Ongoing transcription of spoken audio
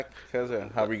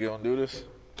Keza, how we gonna do this?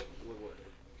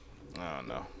 I don't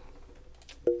know.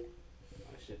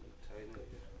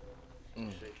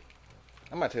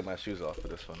 I might take my shoes off for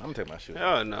this one. I'm gonna take my shoes off.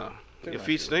 Oh no. Your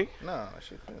feet stink? No, I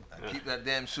should. Keep that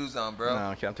damn shoes on, bro. No,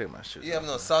 I can't take my shoes. You have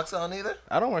no socks on either?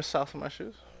 I don't wear socks on my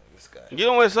shoes. This guy. You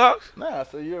don't wear socks? Nah,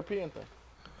 it's a European thing.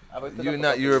 You're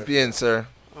not European, sir.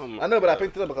 I know, but I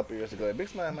picked it up a couple years ago. It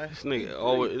makes my This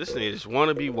nigga just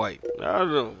wanna be white. I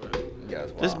don't know, bro. Yeah,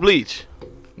 Just bleach.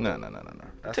 No.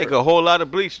 Take a whole lot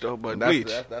of bleach though, but that's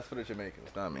bleach. That's for the Jamaicans,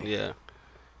 not me. Yeah.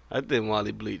 I think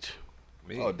Wally bleach.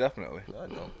 Me? Oh, definitely. I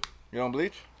don't. You don't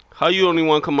bleach? How you only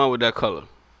one come out with that color?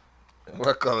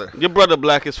 What color? Your brother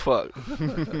black as fuck. This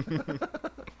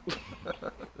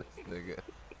nigga.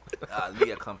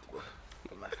 Be comfortable.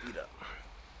 Put my feet up.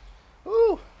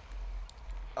 Ooh.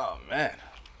 Oh man.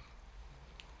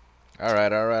 All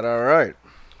right.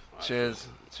 Cheers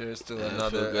to Yeah,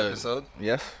 another good. episode.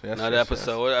 Yes. Another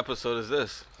episode. What episode is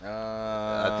this?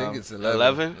 I think it's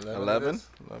 11. 11?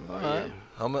 All right.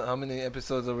 How many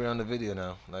episodes are we on the video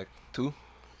now? Like 2?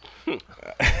 We'll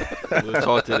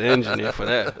talk to the engineer for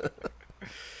that.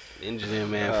 Engineer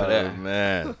man for that.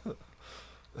 Man.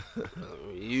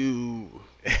 You.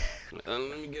 Let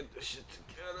me get this shit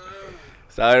together.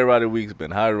 So how everybody's week's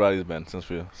been? How everybody's been since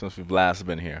we've last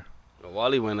been here?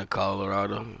 Wally went to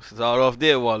Colorado. Start off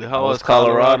there, Wally. How was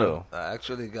Colorado? I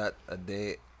actually got a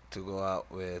date to go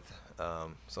out with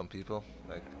some people.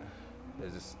 Like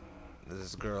there's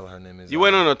this girl. Her name is. You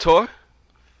went on a tour?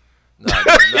 No,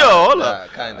 Yo, hold up.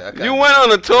 Kinda. You went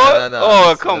on a tour? No.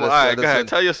 Oh, come on. All right, go ahead.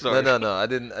 Tell your story. No. I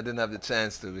didn't have the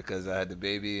chance to because I had the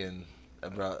baby and I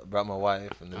brought my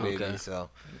wife and the baby. So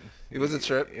it was a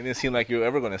trip. It didn't seem like you were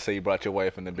ever gonna say you brought your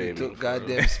wife and the We baby. took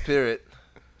goddamn Spirit.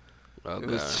 Okay. It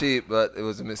was cheap, but it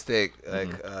was a mistake.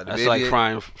 Like the That's baby,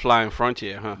 like flying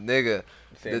Frontier, huh? nigga.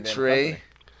 Same The damn tray company.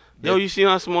 Yo, you see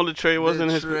how small the tray was The in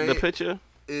the tray- picture?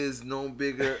 is no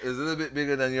bigger. Is a little bit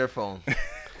bigger than your phone.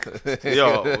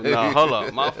 Yo, no, hold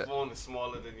up. My phone is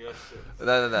smaller than your shit.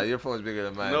 No. Your phone's bigger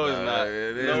than mine. No, it's dog. not.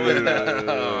 It is. No, it's not.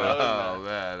 Oh, No,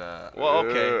 man. Well,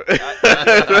 okay.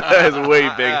 That's way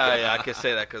bigger. Yeah, I can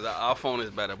say that because our phone is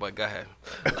better, but go ahead.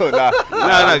 Oh, nah.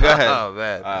 No, go ahead. Oh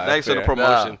man. Thanks for the fair.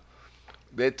 promotion.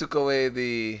 They took away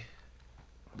the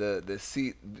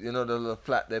seat. You know the little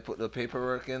flat they put the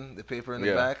paperwork in, the paper in the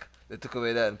Yeah. back. They took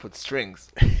away that and put strings,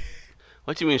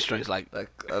 What you mean strings? Like like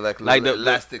Like the-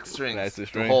 elastic strings Elastic to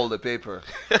string. hold the paper.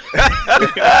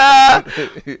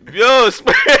 yo,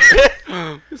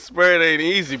 Spirit ain't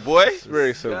easy, boy.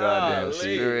 Very so goddamn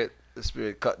Golly. cheap. The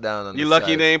spirit cut down on. You the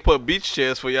lucky side. they ain't put beach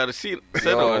chairs for y'all to sit on.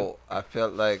 Yo, I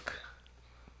felt like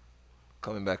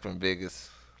coming back from Vegas.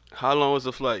 How long was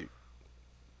the flight?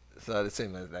 So the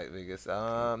same as like Vegas.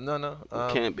 No.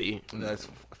 Can't be. That's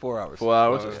 4 hours. 4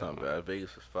 hours? Oh, That's yeah. not bad.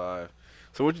 Vegas was 5.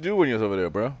 So what you do when you was over there,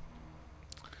 bro?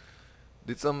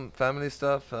 Did some family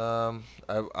stuff.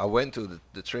 I went to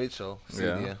the trade show,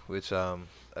 CEDIA, Yeah. which I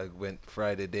went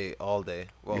Friday day all day.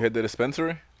 Well, You hit the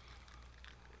dispensary?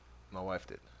 my wife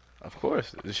did. Of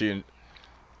course. Did she?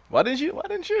 Why didn't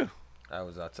you? I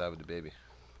was outside with the baby.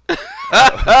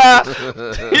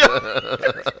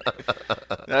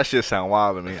 That shit sound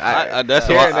wild to me. That's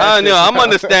hearing why, that I shit know. I'm sound-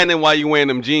 understanding why you wearing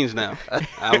them jeans now.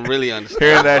 I'm really understanding.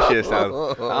 Hearing that shit sound.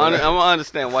 I'm gonna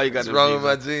understand why you got What's them wrong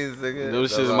with jeans. my jeans, nigga? Those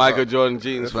That's shit my Michael fault. Jordan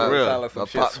jeans That's for my real. Solid some My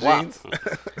shit pop swapped.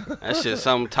 jeans. That shit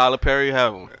something Tyler Perry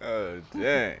have on. Oh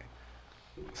dang.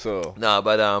 So Nah,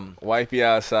 but wifey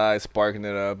outside sparking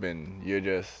it up, and you're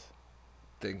just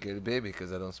taking care of the baby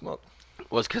because I don't smoke.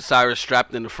 Was Cyrus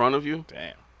strapped in the front of you?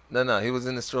 damn. No, he was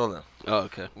in the stroller. Oh,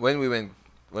 okay. When we went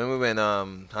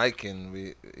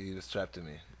hiking, he was strapped to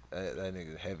me. That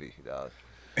nigga heavy, dog.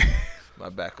 My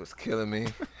back was killing me.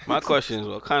 My question is,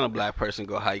 what kind of black person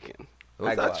go hiking? It was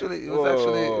I go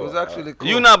actually cool.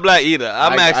 You not black either.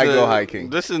 I'm I actually. go hiking.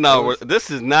 This is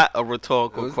not a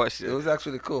rhetorical It question. was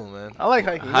actually cool, man. I like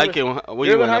hiking. Hiking? Where you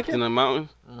you ever went up hiking? in the mountains?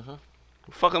 Mhm.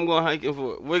 Fuck, I'm going hiking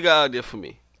for. What you got out there for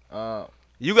me? Uh,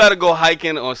 You got to go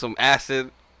hiking on some acid,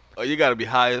 or you got to be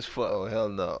high as fuck. Oh hell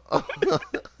no!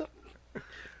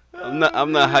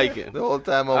 I'm not hiking. The whole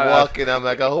time I'm walking, I'm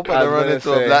like, I hope I I don't was run gonna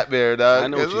into say- a black bear, dog. I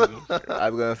know what you mean. I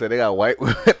was gonna say they got white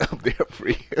women up there for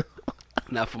you.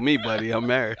 Not for me, buddy. I'm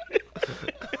married.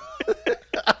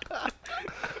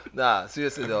 Nah,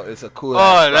 seriously though, it's a cool.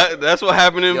 Oh, that's what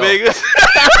happened in Yo. Vegas.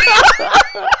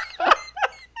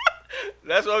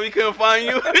 That's why we couldn't find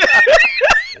you.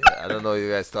 I don't know what you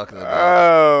guys talking about.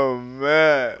 Oh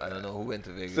man. I don't know who went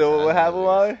to Vegas. I So don't what know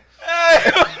happened,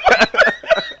 Vegas. Wally?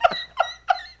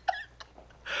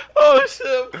 Oh shit,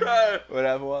 I'm crying. What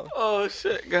happened, Wally? Oh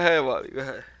shit. Go ahead, Wally. Go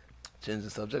ahead. Change the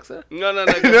subject, sir. No. No,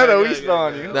 we still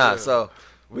on you. Nah, so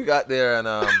we got there and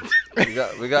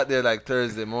we got there like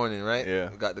Thursday morning, right? Yeah.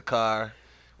 We got the car.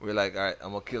 We were like, all right,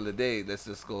 I'm gonna kill the day. Let's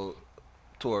just go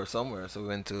tour somewhere. So we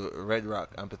went to Red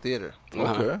Rock Amphitheater.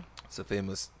 Okay. It's a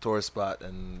famous tourist spot,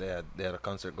 and they had a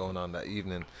concert going on that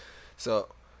evening. So,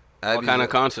 What kind of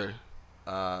concert?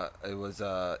 It was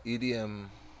EDM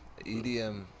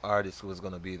artist who was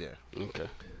gonna be there. Okay.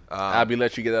 Abby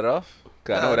let you get that off?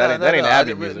 'Cause I know that ain't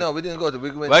Abby music. No, we didn't go to. We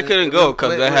went. I couldn't go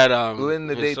because they had We went in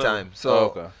the his daytime. song. So,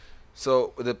 okay.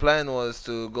 so the plan was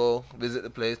to go visit the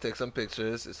place, take some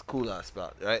pictures. It's a cool ass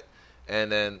spot, right?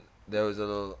 And then there was a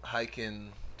little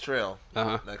hiking trail,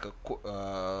 like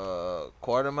a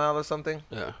quarter mile or something.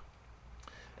 Yeah.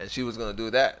 And she was gonna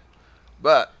do that,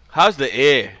 but how's the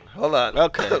air? hold on.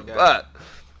 Okay. But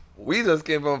we just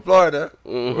came from Florida,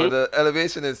 where the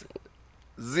elevation is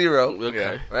 0.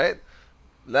 Okay. Right?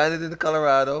 Landed in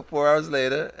Colorado 4 hours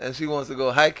later, and she wants to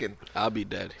go hiking. I'll be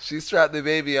dead. She strapped the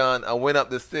baby on and went up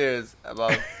the stairs,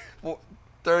 about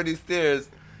 30 stairs,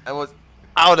 and was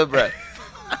out of breath.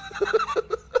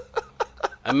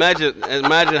 Imagine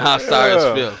how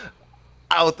Cyrus feel.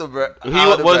 Out of breath.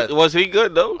 Was he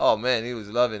good though? Oh man, he was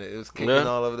loving it. It was kicking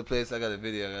all over the place. I got a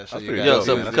video. I gotta show you guys. Yo,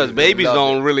 so because babies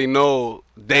don't really know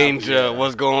danger,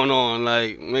 what's going on.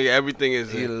 Like, nigga, everything is.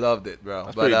 He loved it, bro.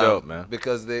 That's pretty dope, man.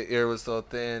 Because the air was so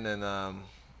thin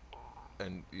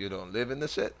and you don't live in the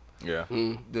shit. Yeah.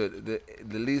 The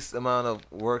least amount of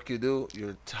work you do,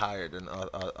 you're tired and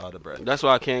out of breath. That's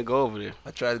why I can't go over there.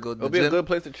 I tried to go to the It'll be gym. a good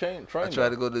place to train. I tried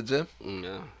to go to the gym.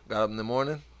 Yeah. Got up in the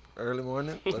morning, early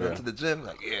morning, went up to the gym.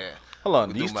 Like, Hold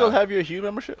on. Do you still have your Hue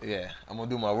membership? Yeah, I'm gonna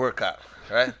do my workout.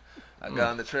 Right? I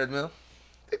got on the treadmill.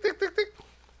 Tick, tick, tick, tick.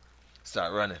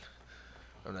 Start running.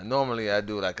 I'm like, normally I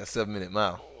do like a 7-minute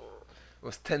mile. It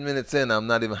was 10 minutes in. I'm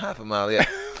not even half a mile yet.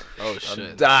 Oh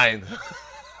shit. I'm dying.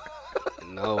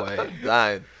 No way. I'm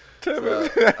dying. 10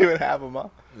 minutes, not even half a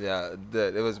mile. Yeah,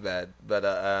 it was bad. But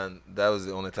that was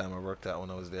the only time I worked out when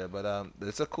I was there. But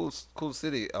it's a cool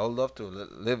city. I would love to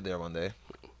live there one day.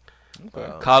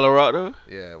 Okay. Colorado?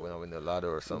 Yeah, when I win the lotto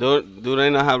or something. Do they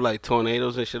not have like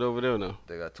tornadoes and shit over there or no?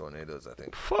 They got tornadoes, I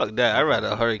think. Fuck that. I'd rather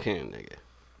a hurricane,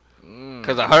 nigga.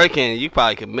 Because a hurricane, you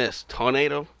probably could miss.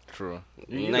 Tornado? True.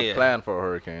 You need to plan for a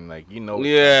hurricane. Like, you know.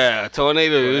 Yeah,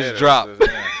 tornado just drop.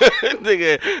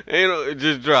 Nigga,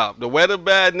 just drop. The weather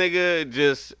bad, nigga,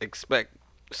 just expect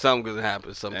something gonna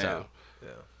happen sometime. Yeah.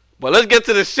 But let's get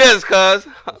to the shits, cuz.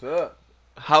 What's up?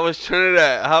 How was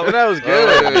Trinidad? That was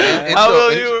good. How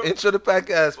old you? Intro the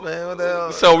podcast, man. What the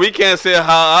hell? So we can't say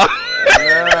how.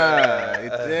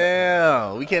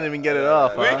 Damn. We can't even get it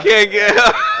off. We can't get.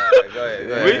 Go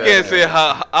ahead, We can't say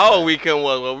how our weekend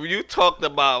was. Well, you talked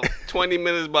about 20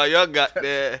 minutes about your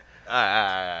goddamn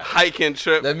hiking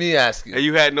trip, Let me ask and you.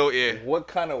 you had no ear. What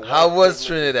kind of? How was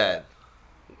Trinidad?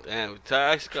 Damn,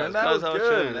 Trinidad was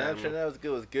good, man. Trinidad was good.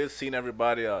 It was good seeing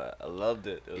everybody. I loved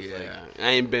it. It was I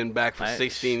ain't been back for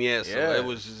 16 years, so it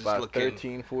was just about looking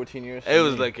 13, 14 years. It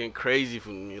was looking crazy for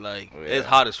me. Like it's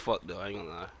hot as fuck though. I ain't gonna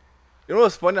lie. You know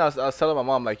what's funny? I was telling my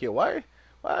mom like, why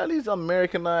are these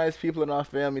Americanized people in our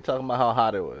family talking about how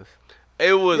hot it was?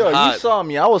 It was hot. You saw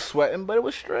me. I was sweating, but it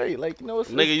was straight. Like, you know, it's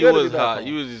nigga, it's you good to was be back hot. home.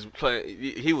 You was just playing.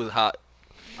 He was hot.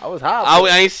 I was hot.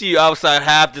 I ain't see you outside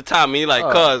half the time. He like,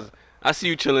 cuz I see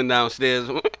you chilling downstairs.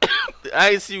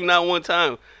 I ain't see you not one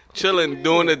time chilling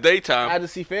during the daytime. I had to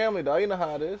see family, though. You know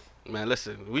how it is. Man,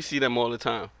 listen, we see them all the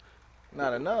time.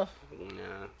 Not enough. Yeah.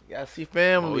 You gotta see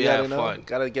family. We had fun.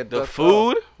 Gotta get The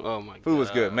food. Oh my god. Food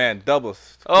was good, man.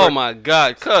 Doubles. Oh my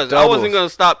god, cuz I wasn't gonna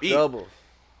stop eating.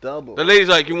 Doubles. The lady's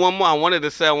like, you want more? I wanted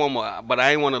to say one more, but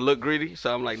I ain't want to look greedy,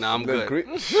 so I'm like, nah, I'm good.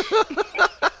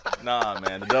 Nah,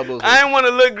 man. The doubles. I ain't want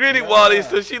to look greedy, Wally.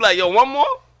 So she like, yo, one more?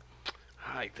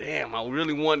 I'm like, damn, I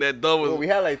really want that double. Well, we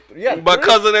had like but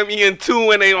because of them eating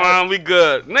 2 and they we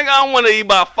good. Nigga, I want to eat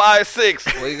about 5, 6.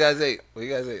 What you guys ate?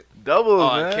 doubles,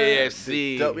 Oh, man.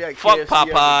 KFC. We had Fuck KFC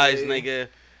Popeyes, every day. nigga.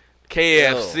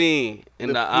 KFC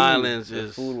in the islands The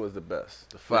is food was the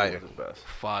best. The Fire. food was the best.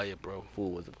 fire, bro.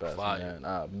 Food was the best, Fire.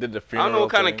 man. Did the I funeral don't know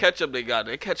what kind of thing. ketchup they got.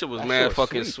 Their ketchup was That mad shit was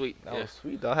fucking sweet. That was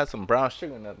sweet, though. I had some brown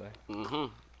sugar in that thing. Mm-hmm.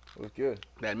 It was good.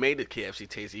 That made the KFC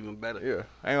taste even better. Yeah.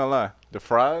 I ain't gonna lie. The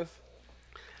fries.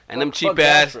 And them Fuck cheap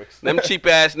ass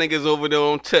gastrics. niggas over there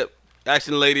on tip.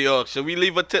 Asking the lady, oh, should we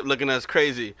leave a tip looking at us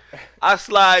crazy? I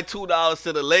slide $2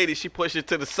 to the lady. She push it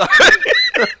to the side.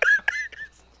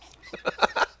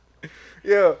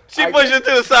 Yeah. She pushed it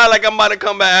to the side like I'm about to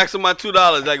come back ask her my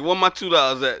 $2. Like, where my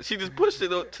 $2 at? She just pushed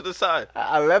it to the side.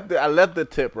 I left the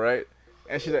tip, right?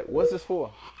 And she's like, what's this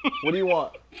for? What do you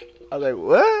want? I was like,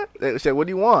 what? She said, what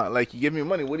do you want? Like, you give me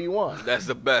money. What do you want? That's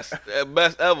the best.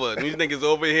 Best ever. These niggas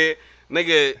over here.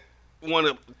 Nigga, want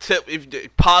to tip if they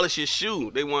polish your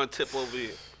shoe. They want to tip over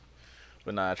here.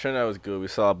 But nah, Trinidad was good. We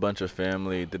saw a bunch of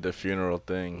family, did the funeral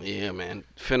thing. Yeah, man.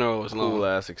 Funeral was long. Cool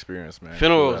ass experience, man.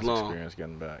 Funeral was Cool-ass long. Experience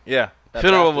getting back. Yeah. that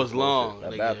Funeral Baptist was long, bullshit.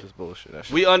 That nigga. Baptist bullshit. That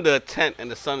shit. We under a tent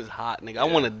and the sun is hot, nigga. I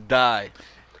Yeah. want to die.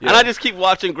 Yeah. And I just keep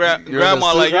watching grandma suit?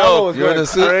 like, Grandma yo, was You're in a going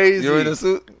suit. crazy. You're in a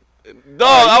suit.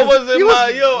 dog, I was in He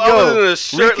my, I was in a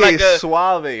shirt Ricky like a,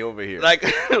 Suave over here. like,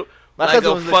 My like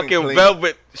cousin a was looking fucking clean.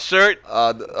 velvet shirt.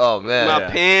 Oh man. My Yeah.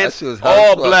 pants, That shit was hot all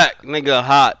as fuck. black, nigga,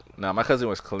 hot. Nah, my cousin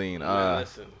was clean. Man,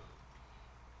 listen.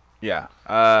 Yeah.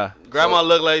 Grandma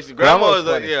looked like Grandma grandma was was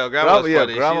like, funny. yeah, grandma was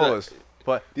funny. Grandma She was.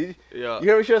 But did yeah. you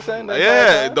hear what she was saying? that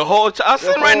Yeah, entire the whole time. I was The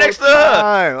sitting right whole next to her.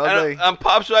 time. I was And like- I'm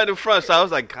Pops right in front, so I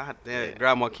was like, God damn,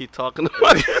 Grandma keep talking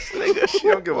about this nigga. She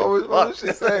don't give a What was fuck.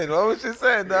 she saying? What was she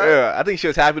saying, dog? Yeah, I think she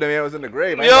was happy the man was in the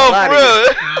grave. I ain't Yo, gonna lie to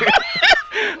you.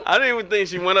 bro. I didn't even think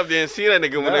she went up there and see that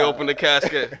nigga when they Nah. opened the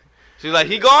casket. She's like,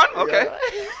 he gone? Okay.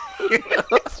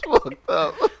 That's fucked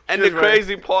up. And She the was right.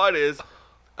 crazy part is,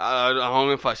 I don't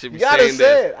know if I should be You gotta saying say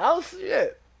this. it. I was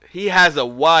shit. He has a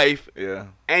wife, Yeah.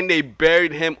 and they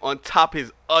buried him on top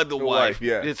his other The wife. wife,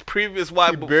 yeah. His previous wife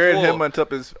He before. buried him on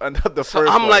top his on top the So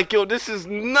first I'm one. like, yo, this is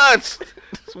nuts.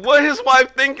 What his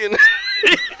wife thinking?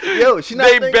 Yo, she not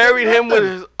They thinking buried him with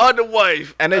nothing. his other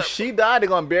wife. And if she died, they're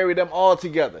gonna bury them all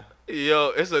together. Yo,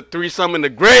 it's a threesome in the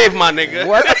grave, my nigga.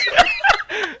 What?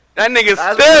 That nigga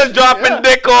That's still what- dropping yeah.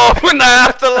 dick off in the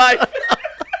afterlife.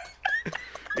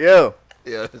 Yo,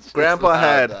 Yeah, Grandpa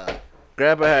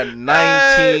had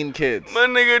 19 kids. My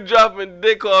nigga dropping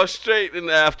dick off straight in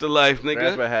the afterlife, nigga.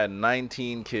 Grandpa had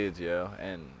 19 kids, yo,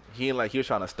 and he was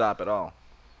trying to stop it all.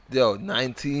 Yo,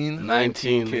 19.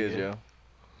 19 kids, nigga. yo.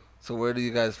 So where do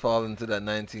you guys fall into that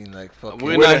 19? Like fucking.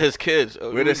 We're We're not the- his kids.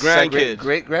 we're We're the second grandkids.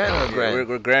 Great grand or grand?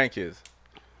 We're grandkids.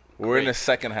 We're in Great. the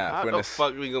second half. How We're in the the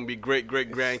fuck we gonna be great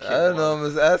grandkids? I don't know. I'm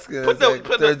just asking. Put It's the- like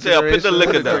put the- third yeah, put the generation.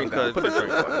 liquor Put it down. down. Put it Put it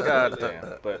down. down. God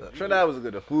damn. But Trinidad was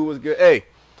good. The food was good. Hey,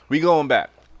 we going back.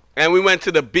 And we went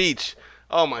to the beach.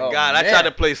 Oh my Oh, God! I man. tried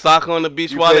to play soccer on the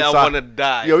beach, You Wally. played I soccer. want to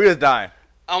die. Yo, we was dying.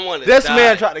 I want to This die.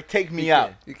 man tried to take me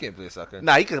out. You can't play soccer.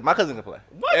 Nah, my cousin can play.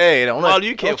 What? Hey, don't Wally,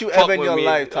 you can't don't you fuck ever in with your me.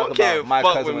 life You talk about can't my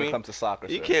fuck cousin with when me. it comes to soccer.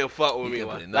 You sir. can't fuck with You me. can't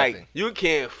Wally. play Like, nothing. You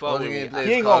can't fuck Only with game me. plays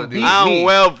He ain't Call gonna of Duty. beat I'm me.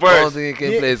 well Only versed. thing he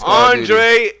can play is Call of Duty.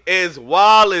 Andre is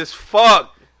wild as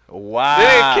fuck. Wow. They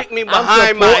didn't kick me I'm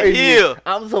behind my supporting you. heel.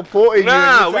 I'm supporting you.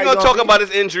 Nah, You we say gonna you talk beat about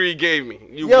this injury he gave me.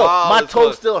 You Yo, wild my as toe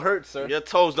fuck. still hurts, sir. Your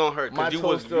toes don't hurt My because you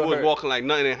toes was still hurt. walking like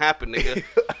nothing had happened, nigga.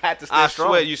 I had to stay I strong.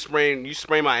 swear you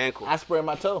sprained my ankle. I sprained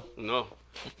my toe. No.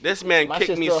 This man My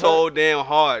kicked shit me still so damn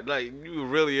hard. Like, you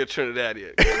really a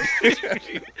Trinidadian.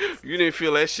 You didn't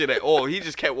feel that shit at all. He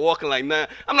just kept walking like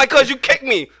nothing. I'm like, cuz you kicked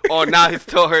me. Oh, now his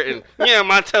toe hurting. Yeah,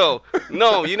 my toe.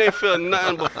 No, you didn't feel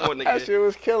nothing before, That nigga. shit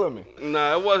was killing me.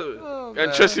 Nah, it wasn't. Oh, And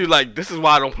man. Tristan like, this is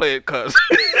why I don't play it, cuz.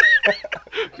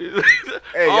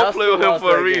 Hey, I y'all don't play still with him lost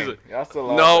for a that reason. game. Y'all still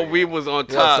lost No, that we game. was on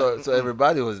Yeah, top. so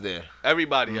everybody was there.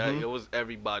 Everybody, it was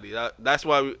everybody. That's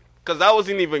why we, cuz I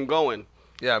wasn't even going.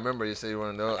 Yeah, I remember you said you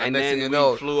want to know. And next then thing you we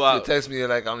know, flew out. you text me, you're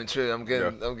like, I'm in trip. I'm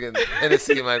getting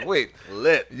Hennessy. I'm like, wait,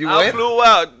 lit. you I went? flew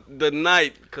out the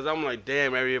night because I'm like,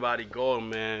 damn, everybody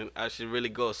going, man. I should really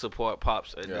go support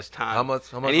Pops at this time. How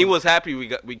much? And he was happy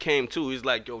we came too. He's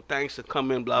like, yo, thanks for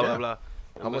coming, blah, Yeah. blah, blah.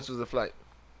 How much was the flight?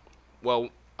 Well,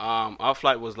 our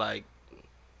flight was like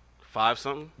 5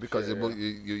 something. Because Yeah. you Well, booked, we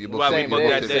you booked booked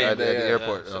that it day. at the Yeah,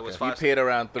 airport. so it was Okay. You fine. paid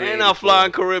around 3. And I'm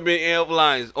flying Caribbean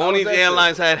Airlines. Only was that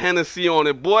airlines had Hennessy on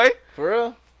it, boy. For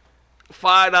real?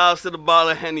 $5 to the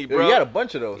bottle of Henny, Yo, bro. you had a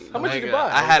bunch of those. How much did you Nigga,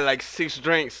 buy? I had like 6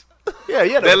 drinks. yeah,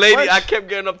 yeah. That lady, I kept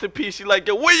getting up to pee. She like,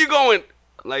 yo, where you going?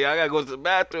 Like, I gotta go to the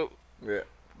bathroom. Yeah.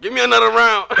 Give me another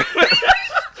round.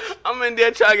 I'm in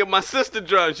there trying to get my sister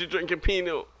drunk. She drinking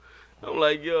Pinot. I'm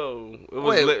like, yo, it was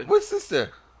Wait, lit. what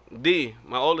sister? D,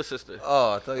 my older sister.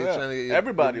 Oh, I thought you were Yeah. trying to get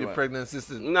Everybody your went. pregnant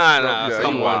sister. Nah, Yeah,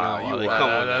 come you on won. now. You Wally, won. come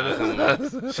on now.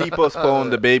 Come on. She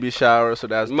postponed the baby shower, so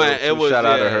that's Man, dope. it So was, shout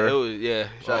out to her. It was, yeah.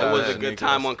 Shout it out was to a good Shanika.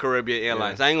 time on Caribbean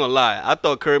Airlines. I ain't gonna lie. I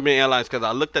thought Caribbean Airlines because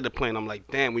I looked at the plane. I'm like,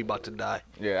 damn, we about to die.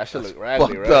 Yeah, that should look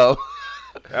raggedy, Fucked right? up.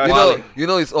 That You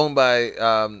know it's owned by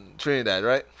Trinidad,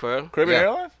 right? For real? Caribbean Yeah.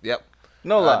 Airlines? Yep.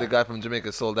 No lie. The guy from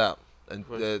Jamaica sold out, and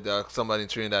somebody in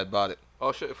Trinidad bought it.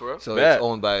 Oh, shit, for real? So Bet. it's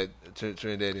owned by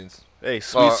Trinidadians. Hey,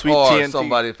 sweet or TNT.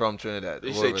 somebody from Trinidad.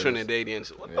 They say whoever it is.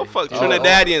 Trinidadians. What the Yeah. fuck? Oh,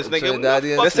 Trinidadians, nigga.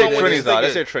 Trinidadians. What Let's the say fuck wrong with Trinidad. this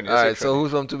Let's say nigga? Trinidad. All Let's right, say so who's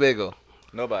from Tobago?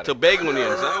 Nobody.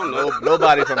 Tobagonians. I don't know.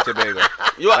 Nobody from Tobago.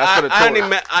 Yo, That's for the I only tourists.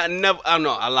 met. I never. I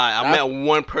know. I lied. I met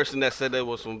one person that said they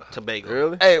was from Tobago.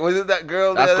 Really? Hey, was it that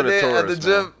girl the That's other for the day at the tourists,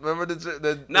 gym? man. Remember the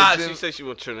gym? Nah, the gym? she said she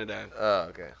was Trinidad. Oh,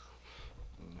 okay.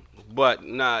 But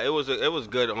nah, it was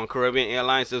good on Caribbean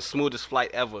Airlines. The smoothest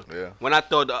flight ever. Yeah. When I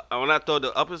thought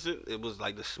the opposite, it was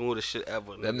like the smoothest shit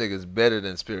ever. Them niggas better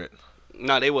than Spirit.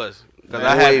 Nah, they was. Cause Man,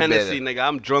 I had way Hennessy, better. nigga.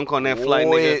 I'm drunk on that flight,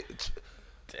 nigga.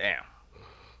 Damn.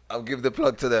 I'll give the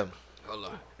plug to them. Hold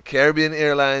on. Caribbean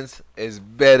Airlines is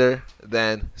better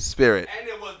than Spirit. And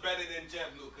it was better than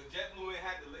JetBlue, cause JetBlue ain't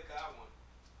had the liquor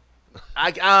I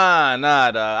want.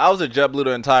 Nah, dog. I was a JetBlue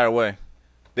the entire way.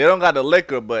 They don't got the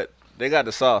liquor, but they got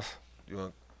the sauce. You want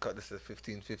to cut this at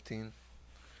 15-15?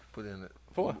 Put it in it.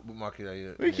 For what? Mark it out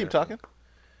here. We keep talking.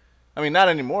 I mean, not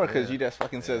anymore because Yeah. you just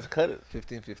fucking says cut it.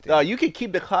 15-15. Dog, you can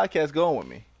keep the podcast going with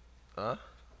me. Huh?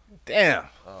 Damn.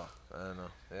 Oh, I don't know.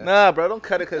 Yeah. Nah, bro, don't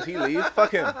cut it because he leaves.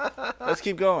 Fuck him. Let's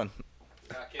keep going.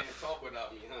 I can't talk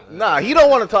without me, huh? Nah, he don't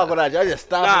want to talk without you. I just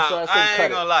stopped and Nah, started I saying ain't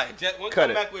cut gonna it. lie. When Cut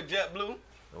come it. back with JetBlue,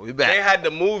 We back. they had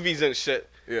the movies and shit.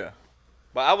 Yeah.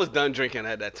 But I was done drinking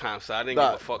at that time, so I didn't give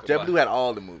Dog, a fuck about JetBlue it. had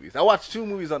all the movies. I watched 2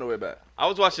 movies on the way back. I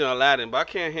was watching Aladdin, but I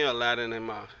can't hear Aladdin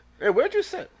Hey, where'd you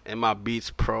sit? in my Beats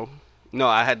Pro. No,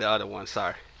 I had the other one.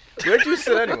 Sorry. Where'd you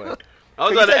sit anyway? I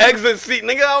was You on the said you- exit seat,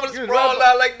 nigga. I was you was sprawled right-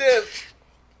 out like this.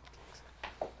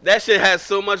 That shit had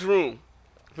so much room.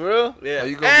 For real? Yeah. Are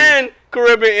you gonna And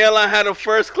Caribbean Airline had a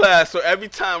first class, so every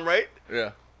time, right?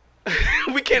 Yeah.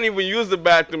 We can't even use the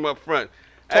bathroom up front.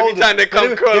 Told Every time they come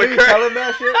didn't- curl the didn't you tell him curtain,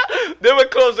 that shit? they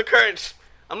would close the curtains.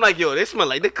 I'm like, yo, they smell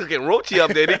like they cooking rochi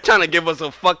up there. They trying to give us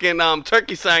a fucking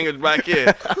turkey sandwich back here.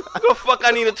 What the fuck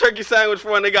I need a turkey sandwich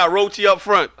for when they got rochi up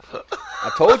front?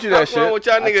 I told you that What's wrong shit. with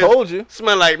y'all I niggas? told you.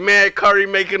 Smell like mad curry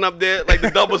making up there, like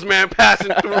the doubles man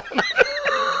passing through.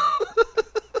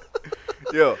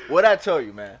 Yo, what I tell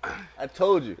you, man? I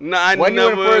told you. Nah, I When you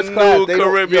in never first class, knew they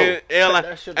don't- Caribbean yo, Airline.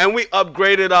 that shit- And we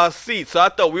upgraded our seats, so I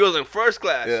thought we was in first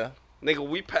class. Yeah. Nigga,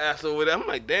 we passed over there. I'm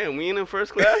like, damn, we ain't in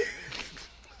first class?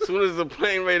 As soon as the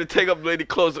plane ready to take up, lady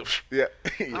close it. Yeah.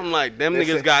 I'm like, them This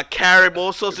niggas ain't- got carib,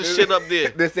 all sorts of shit up there.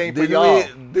 This ain't for Didn't y'all.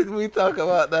 didn't we talk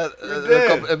about that a did.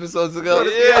 couple episodes ago?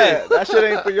 Yeah. That shit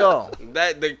ain't for y'all.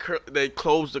 That they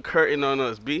closed the curtain on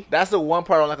us, B. That's the one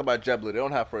part I don't like about JetBlue. They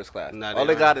don't have first class. Nah, All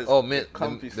they they got is Oh, mint.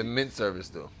 comfy The seats. mint service,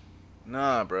 though.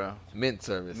 Nah, bro. Mint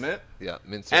service. Mint? Yeah,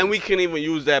 mint service. And we couldn't even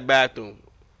use that bathroom.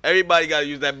 Everybody got to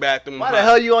use that bathroom. Why the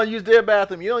hell you want to use their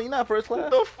bathroom? You're not first class.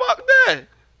 The fuck that?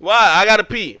 Why? I got to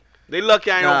pee. They lucky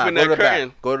I ain't Nah, open go that to the curtain.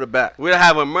 back. Go to the back. We'll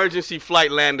have emergency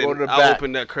flight landing. Go to the I'll back.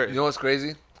 open that curtain. You know what's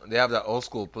crazy? They have that old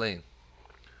school plane.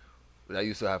 That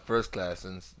used to have first class,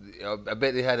 and I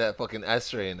bet they had that fucking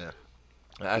ashtray in there.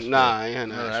 Ashtray. Nah, I ain't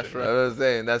No, no, that's that's right. I was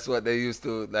saying that's what they used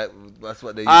to. That's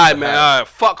what they. Used All right, to man. have. All right.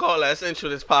 Fuck all that. Let's intro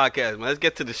this podcast, man. Let's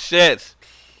get to the shits.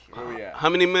 Where we at? How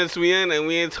many minutes we in and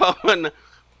we ain't talking?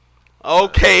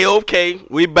 Okay.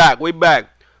 We back.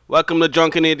 Welcome to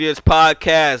Drunken Idiots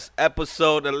Podcast,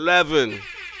 episode 11.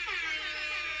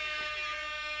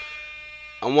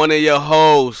 I'm one of your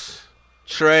hosts,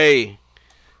 Trey.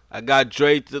 I got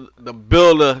Dre, the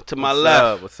builder, to my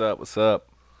left. What's up?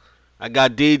 I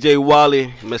got DJ Wally,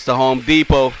 Mr. Home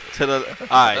Depot, to the.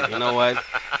 All right, you know what?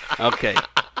 Okay.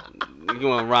 You give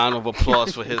him a round of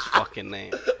applause for his fucking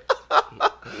name.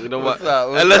 You know what? What's up?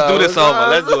 And let's do this What's over. up?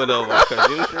 Let's do it over. 'cause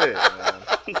you- Shit,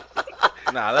 man.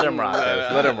 Nah, let him rock.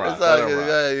 Let him rock. It's all Let him good. rock.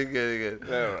 Yeah, you're good. You're good.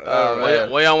 Let him rock. All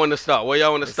right. Where y'all want to start? What's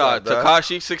up, dog?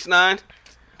 Takashi 6ix9ine?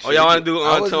 Or y'all want to do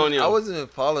I wasn't Antonio? even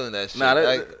following that shit.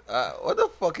 Nah, what the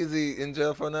fuck is he in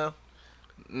jail for now?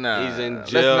 Nah, He's in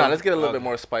let's- jail. Let's get a little Okay. bit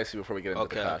more spicy before we get into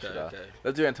Okay, Takashi. okay, dawg. okay.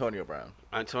 Let's do Antonio Brown.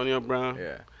 Antonio Brown?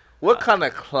 Yeah. What kind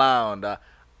of clown? Dawg?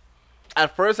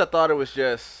 At first, I thought it was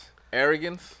just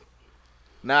arrogance.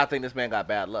 Now I think this man got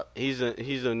bad luck. He's a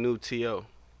new T.O.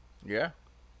 Yeah.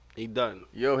 He done.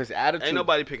 Yo, his attitude. Ain't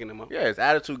nobody picking him up. Yeah, his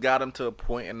attitude got him to a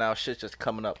point, and now shit's just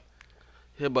coming up.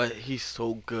 Yeah, but he's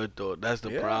so good, though. That's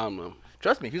the Yeah. problem.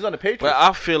 Trust me, he's on the Patriots. But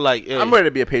I feel like I'm ready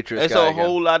to be a Patriots it's guy a again.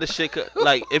 whole lot of shit.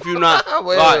 Like, if you're not.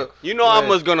 Wait, Alright, you know I wait.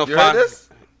 was going to You heard find. this?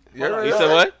 You Hold on, heard You this? said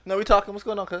what? No, we talking. What's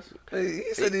going on, cuz? He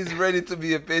said he's ready to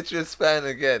be a Patriots fan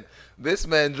again. This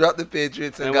man dropped the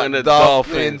Patriots and And got went to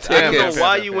Dolphin Dolphins. I don't know tickets.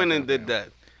 why Fan, you fan, went fan, and did fan. that.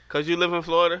 Because you live in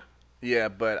Florida? Yeah,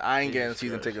 but I ain't getting Jesus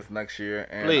season Christ. tickets next year.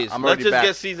 And Please, I'm let's already just back.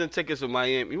 get season tickets for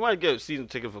Miami. You want to get a season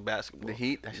ticket for basketball? The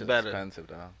Heat. That shit's Better. expensive,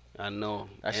 dog. I know.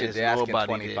 That And shit it's they asking nobody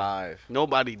 25. There.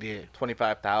 Nobody did.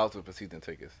 25,000 for season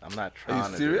tickets. I'm not Are trying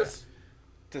you to serious? do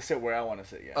that. To sit where I want to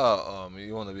sit, yeah.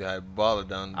 You want to be high baller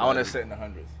down. I want to sit in the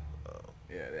hundreds.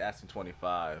 Yeah, they're asking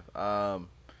 25.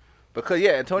 Because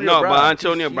yeah, Antonio No, Brown. but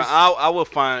Antonio he's- Brown, I will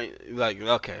find, like,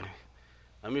 okay,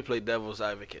 let me play devil's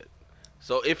advocate.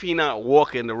 So if he not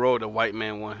walking the road the white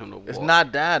man want him to walk. It's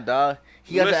not that, dog.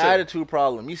 He has Listen. an attitude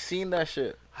problem. You seen that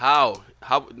shit? How?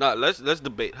 No, let's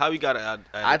debate. How he got an attitude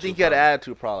I think he had an problem?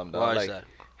 attitude problem, dog. Why is Like, that?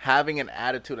 having an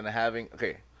attitude and having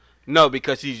No,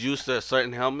 because he's used to a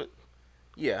certain helmet.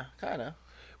 yeah, kind of.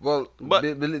 Well, But-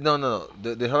 no.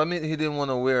 The helmet he didn't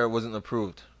want to wear wasn't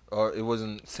approved, or it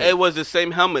wasn't safe. It was the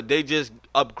same helmet. They just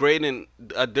upgrading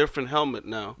a different helmet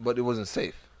now. But it wasn't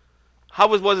safe.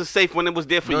 How it wasn't safe when it was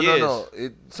there for years? No.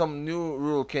 Some new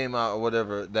rule came out or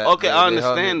whatever. That Okay, I the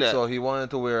understand helmet, that. So he wanted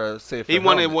to wear a safer He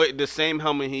wanted helmet. the same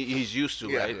helmet he's used to,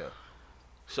 Yeah. right? Yeah.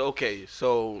 So okay,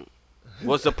 so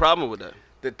what's the problem with that?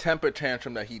 The temper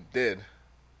tantrum that he did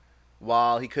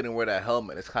while he couldn't wear that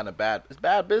helmet is kind of bad. It's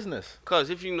bad business. Cause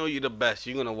if you know you're the best,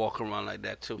 you're gonna walk around like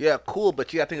that too. Yeah, cool,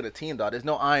 but you got to think of the team, dog. There's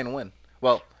no iron win.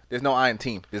 Well, there's no iron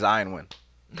team. There's iron win.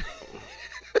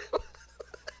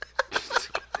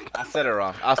 I said it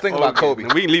wrong. I was thinking about Kobe.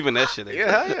 We leaving that shit in.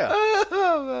 Yeah,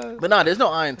 yeah. But nah, there's no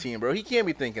iron team, bro. He can't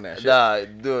be thinking that shit. Nah,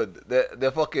 dude,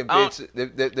 the fucking I don't-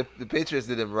 the Patriots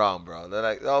did him wrong, bro. They're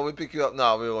like, oh, we pick you up.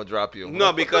 No, we're gonna drop you.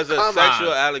 No, because of Come sexual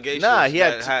on. allegations. Nah, he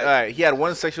had, that all right, he had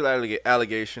one sexual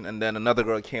allegation, and then another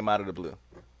girl came out of the blue.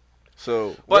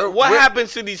 So But what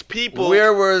happens to these people?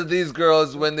 Where were these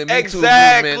girls when the Me Too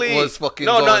exactly movement was fucking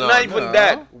no, going not on? even No.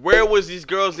 that. Where was these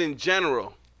girls in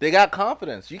general? they got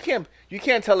confidence. You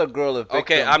can't tell a girl a victim.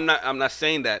 Okay, I'm not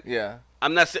saying that. Yeah,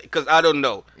 I'm not saying because I don't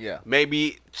know. yeah,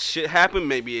 Maybe shit happened.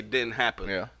 Maybe it didn't happen.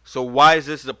 yeah. So why is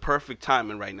this the perfect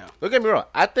timing right now? Don't get me wrong.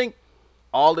 I think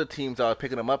all the teams that are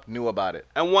picking them up knew about it.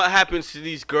 And what happens to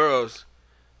these girls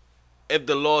if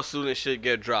the lawsuit and shit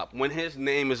get dropped when his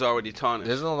name is already tarnished?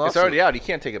 There's no lawsuit. It's already out. You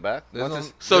can't take it back. There's Once no-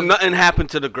 it's- So nothing happened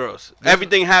to the girls.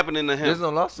 Everything happened to There's him. no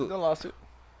lawsuit. no lawsuit.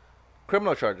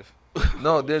 Criminal charges.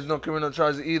 No, there's no criminal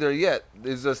charges either yet.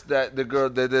 It's just that the girl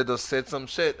they just said some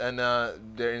shit and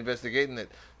they're investigating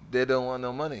it. They don't want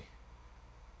no money.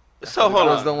 So hold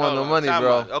girls on. don't want hold no on. money, Time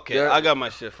bro. out. Okay, They're- I got my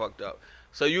shit fucked up.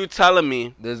 So you telling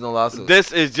me There's no lawsuit.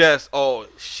 this is just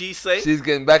she say? She's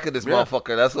getting back at this Yeah.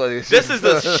 motherfucker. That's what it is. This is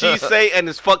the she say and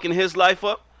it's fucking his life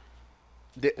up?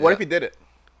 What if he did it?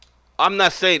 I'm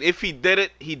not saying if he did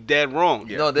it, he dead wrong.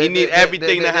 Yeah. No, he need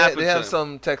everything to happen They to have him.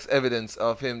 some text evidence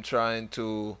of him trying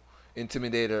to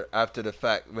intimidate her after the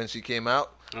fact when she came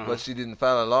out, but she didn't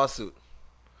file a lawsuit.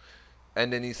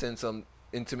 And then he sent some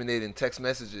intimidating text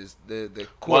messages. The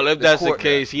court, Well, if that's the court-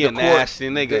 case, he the a court- nasty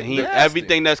nigga. the- He the-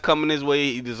 everything that's coming his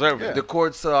way, he deserves it. The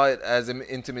court saw it as an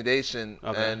intimidation,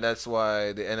 Okay. and that's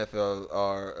why the NFL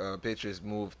or Patriots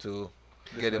moved to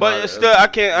get him. But out. it's still, I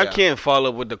Yeah. can't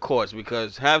follow with the courts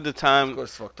because half the Of time,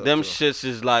 course, fucked up them too. shits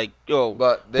is like, yo,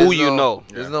 But who there's you no- know.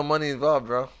 There's no money involved,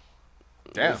 bro.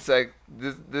 Damn. It's like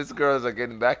this girls are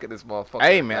getting back at this motherfucker.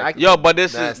 Hey, man, Like, Yo, but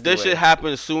this Nasty way. shit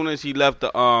happened as soon as he left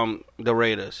the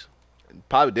Raiders.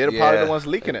 Probably they're probably Yeah. the ones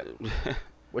leaking it.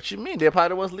 What you mean? They're probably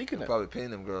the ones leaking it. probably paying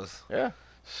them girls. Yeah.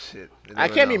 Shit. you I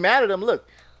never can't be know. mad at them. Look,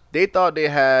 they thought they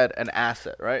had an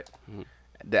asset, right?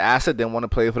 The asset didn't want to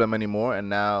play for them anymore, and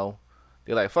now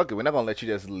they're like, "Fuck it, we're not gonna let you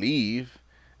just leave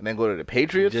and then go to the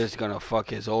Patriots." Just gonna fuck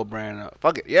his whole brand up.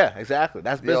 Fuck it, yeah, exactly.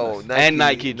 That's business. Yo, And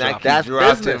Nike dropped That's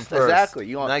dropped business, him first. exactly.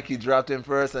 You want- Nike dropped him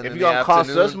first, and if in you're the gonna cost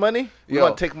afternoon, us money, we're Yo,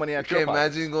 gonna take money out you your can pocket.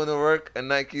 imagine going to work and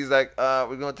Nike's like,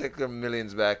 we're gonna take your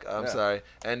millions back. I'm Yeah. sorry.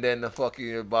 And then the fucking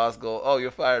your boss go, oh,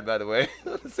 you're fired by the way.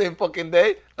 The same fucking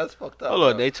day. That's fucked up. Hold on,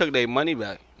 bro. they took their money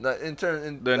back. No, in turn,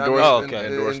 The I mean, endorsement. Oh, in- okay. the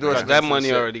Endorsement. Cause endorsements that and money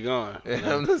shit. already gone.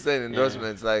 Yeah, I'm just saying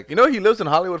endorsements. Like, You know he lives in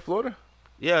Hollywood, Florida.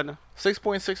 Yeah, no.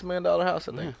 $6.6 million house,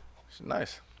 I think. It's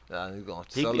nice. nah, he's gonna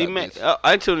He sell he that made. bitch.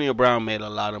 Antonio Brown made a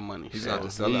lot of money. He's so gonna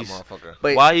sell that he's- motherfucker.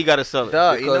 But Why he gotta sell it?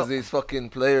 Duh, you Because know, these fucking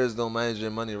players don't manage their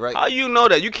money right. How you know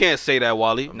that? You can't say that,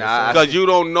 Wally. Nah, because you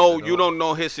don't know. I You don't. don't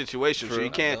know his situation, so True. you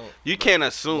I can't. don't. You can't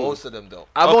assume. Most of them don't.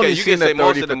 I've okay, only you seen can say the most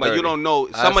 30 of them, for but you 30. don't know.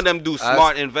 Some of them do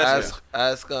smart investments.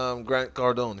 Ask Grant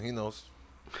Cardone. He knows.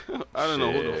 I don't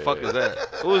know who the fuck is that.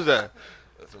 Who is that?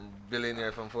 Some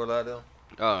billionaire from Fort Lauderdale.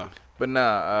 But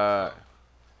nah,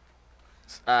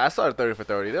 I started 30 for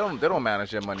 30. They don't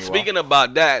manage their money well. Speaking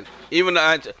about that, even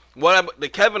the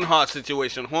Kevin Hart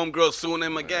situation, homegirl suing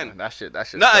him again. That shit. Not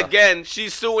tough. again.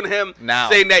 She's suing him Now.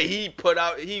 saying that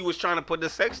he was trying to put the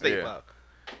sex tape Yeah. out.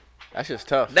 That shit's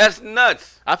tough. That's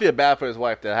nuts. I feel bad for his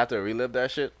wife to have to relive that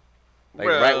shit. Like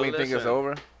Bro, right when you think it's listen.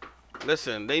 over.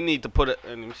 Listen, they need to put it.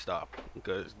 And let me stop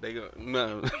because they go.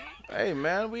 No, Hey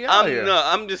man, we out here.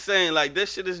 I'm just saying like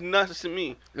this shit is nuts to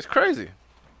me. It's crazy.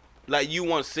 Like you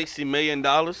want $60 million,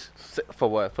 For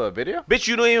what? For a video? bitch?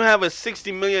 You don't even have a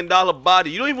 $60 million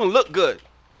body. You don't even look good.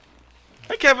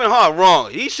 Hey, Kevin Hart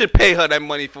wrong. He should pay her that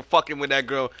money for fucking with that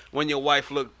girl when your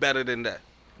wife look better than that.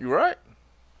 You right?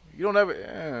 You don't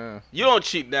ever. You don't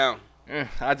cheat down.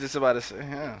 I just about to say.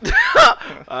 Yeah.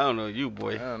 I don't know you,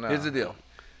 boy. I don't know. Here's the deal.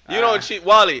 You don't cheat,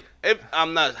 Wally. If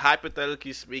I'm not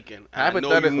hypothetically speaking, I know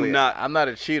Hypothetically, you not. I'm not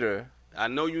a cheater. I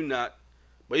know you not.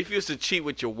 But if you used to cheat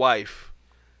with your wife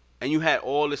and you had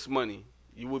all this money,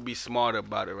 you would be smarter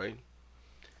about it, right?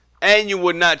 And you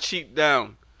would not cheat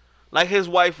down. Like his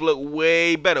wife looked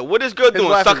way better. What is girl doing?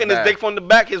 Sucking his dick from the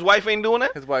back? His wife ain't doing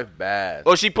that? His wife bad.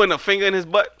 Or she putting a finger in his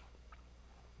butt?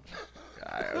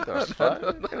 No,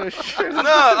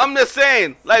 I'm just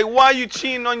saying. Like, why you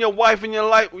cheating on your wife and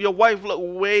your wife look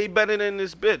way better than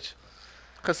this bitch?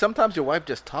 Because sometimes your wife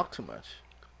just talk too much.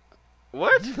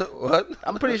 What? What?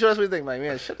 I'm pretty sure that's what you think. Like,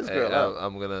 man, shut this girl up.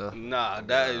 I'm gonna. Nah,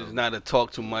 that is not a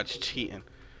talk too much cheating.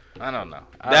 I don't know.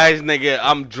 That is, nigga,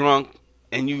 I'm drunk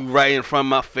and you right in front of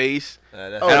my face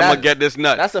and I'm gonna get this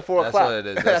nut. That's the 4 o'clock. That's what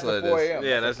it is. That's what it is.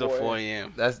 Yeah, that's the 4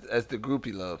 a.m. That's the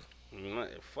groupie love.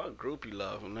 Fuck groupie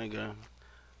love, nigga.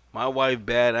 My wife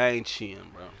bad, I ain't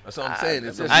cheating, bro. That's what I'm saying.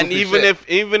 It's And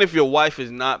even if your wife is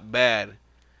not bad,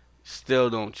 still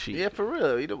don't cheat. Yeah, for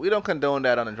real. We don't condone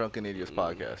that on the Drunken Idiots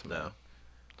podcast, man. No.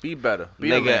 Be better. Be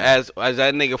nigga, as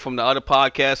that nigga from the other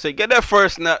podcast said, get that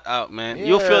first nut out, man. Yeah.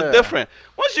 You'll feel different.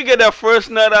 Once you get that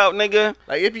first nut out, nigga,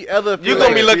 like if you ever you're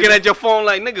gonna be looking at your phone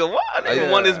like, nigga, what? I don't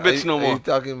even want this bitch no more. Are you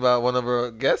talking about one of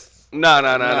our guests? No.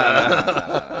 Y'all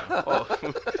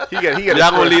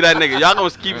gonna leave that nigga. Y'all gonna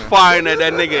keep firing at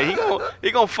that nigga. He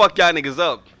gonna fuck y'all niggas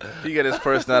up. He get his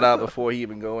first nut out before he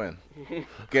even go in.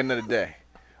 Get another day.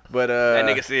 But that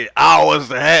nigga said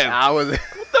hours ahead. Hours.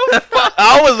 What the fuck?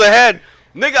 Hours ahead.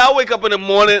 Nigga, I wake up in the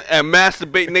morning and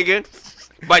masturbate, nigga.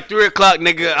 By 3 o'clock,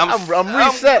 nigga, I'm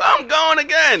reset. I'm going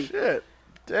again. Shit.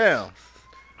 Damn.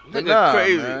 Nigga,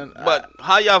 crazy. Man. But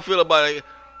how y'all feel about it?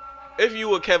 If you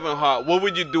were Kevin Hart, what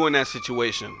would you do in that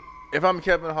situation? If I'm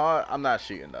Kevin Hart, I'm not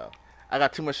cheating, though. I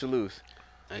got too much to lose.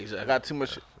 Exactly. I got too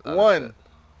much. You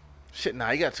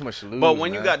got too much to lose. But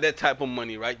when you got that type of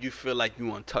money, right, you feel like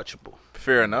you untouchable.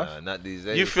 Fair enough. Not these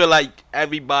days. You feel like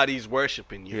everybody's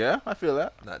worshiping you. Yeah, I feel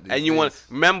that. Not these and you days. want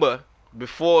remember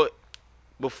before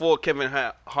Kevin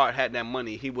Hart had that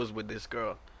money, he was with this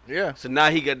girl. Yeah. So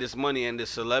now he got this money and this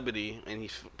celebrity, and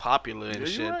he's popular and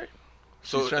shit. You're right.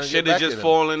 So shit is just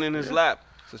falling in his lap.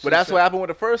 So but that's what happened with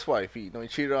the first wife. He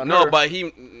cheated on her. No, but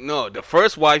the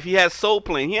first wife, he had Soul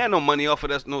Plane. He had no money off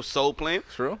of that, no Soul Plane.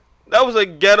 True. That was a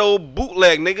ghetto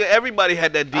bootleg, nigga. Everybody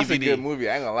had that DVD. That's a good movie.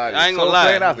 I ain't gonna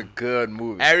lie. That was a good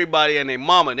movie. Everybody and their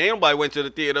mama. Ain't nobody went to the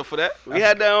theater for that. We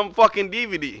had that fucking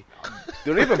DVD.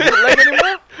 Do they even bootleg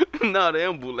anymore? No, they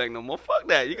don't bootleg no more. Fuck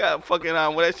that. You got fucking,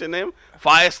 what's your name?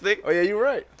 Fire Stick? Oh, yeah, you're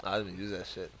right. I didn't use that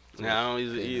shit. Nah, I don't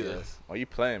use it either. Oh, you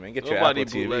playing, man. Get Nobody your Apple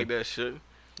TV. bootleg that shit.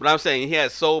 But I'm saying he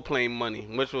had Soul Plane money,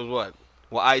 which was what?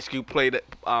 Well, Ice Cube paid with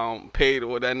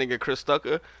that nigga Chris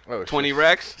Tucker 20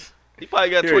 racks. He probably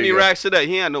got 20 racks today.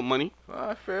 He had no money.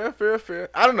 Fair.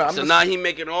 I don't know. So now he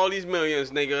making all these millions,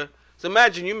 nigga. So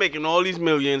imagine you making all these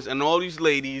millions and all these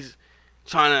ladies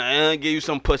trying to give you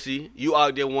some pussy. You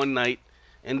out there one night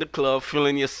in the club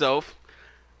feeling yourself.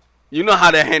 You know how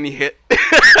that Henny hit.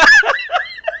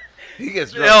 He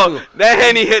gets drunk too. That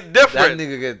Henny hit different. That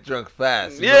nigga get drunk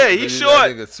fast. Yeah, he's short.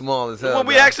 That nigga small as hell. Well,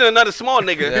 we asking another small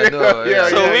nigga. Yeah, I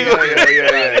know.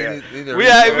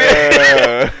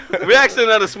 We asking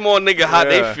another small nigga how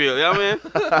they feel. You know what I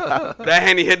mean? That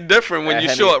Henny hit different when you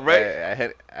short, right?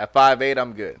 At 5'8",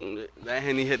 I'm good. That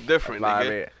Henny hit different, nigga.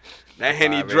 5'8". That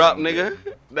Henny drop, nigga.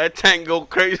 That tank go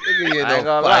crazy. You know,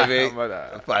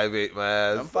 5'8". 5'8", my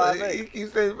ass. I'm 5'8". You keep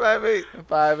saying 5'8". I'm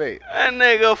 5'8". That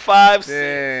nigga 5'6".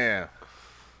 Damn.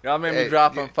 Y'all made me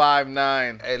drop from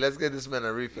 5'9". Hey, let's get this man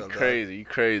a refill. You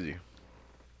crazy.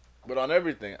 But on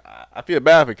everything, I feel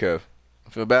bad for Kev.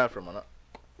 I feel bad for him.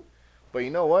 But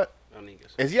you know what?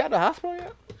 Is he at the hospital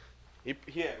yet? He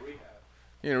at rehab.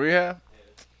 He in rehab?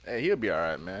 Yeah. Hey, he'll be all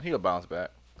right, man. He'll bounce back.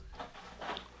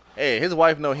 Hey, his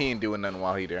wife know he ain't doing nothing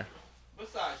while he there.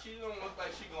 Besides, she don't look like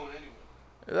she going anywhere.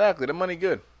 Exactly. The money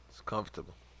good. It's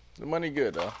comfortable. The money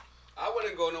good, though. I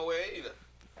wouldn't go nowhere either.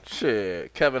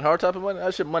 Shit. Kevin Hart type of money?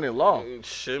 That shit money long.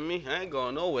 Shit me? I ain't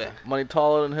going nowhere. Money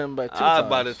taller than him by 2 times. I was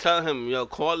about to tell him, yo,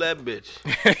 call that bitch.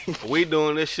 We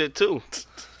doing this shit, too.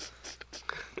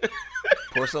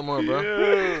 Pour some more, bro.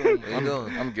 Yeah.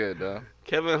 I'm good, though.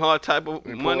 Kevin Hart type of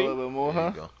money. A little bit more,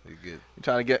 huh? There you go. You good. You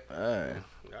trying to get... All right.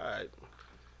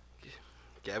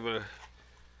 Kevin...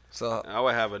 So I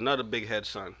would have another big head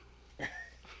son.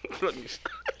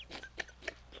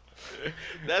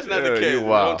 That's not the case. We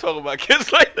don't talk about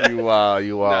kids like that. You wild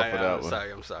nah, for that one.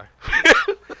 I'm sorry.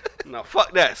 No,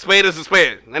 fuck that. Spade is a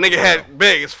spade. That nigga head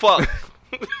big as fuck.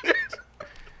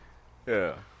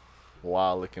 Yeah.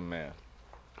 Wild looking man.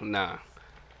 Nah.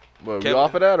 But we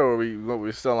off of that or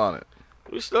we still on it?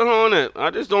 We still on it. I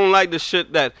just don't like the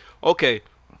shit that... Okay.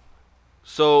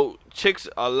 So, chicks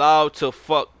allowed to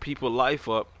fuck people's life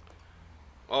up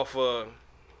off of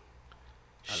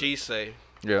she say.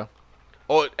 Yeah.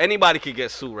 or anybody could get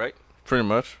sued, right? Pretty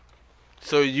much.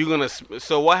 So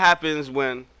so what happens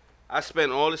when I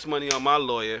spend all this money on my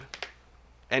lawyer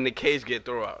and the case get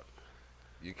thrown out?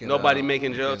 You can, Nobody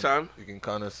making jail time? You can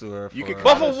counter sue her. You for, can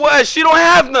But for what? She don't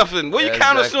have nothing. What you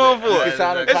counter suing for? Yeah,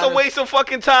 exactly. It's a waste of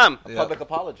fucking time. A public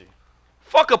apology.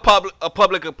 Fuck a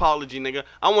public apology, nigga.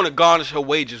 I want to garnish her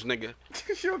wages, nigga.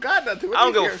 She don't got nothing. I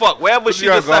don't give a fuck. Whenever she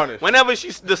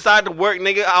decide to work,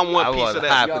 nigga, I want a piece of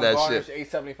that. half of that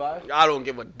shit. $8.75. I don't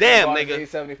give a damn, nigga.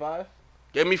 $8.75.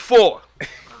 Give me 4.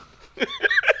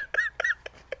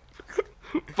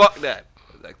 Fuck that.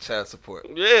 Like child support.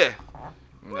 Yeah.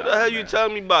 What the hell you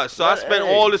telling me about? So I spent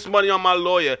all this money on my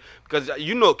lawyer because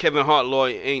you know Kevin Hart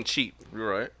lawyer ain't cheap. You're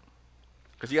right.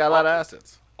 Because you got a lot of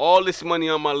assets. All this money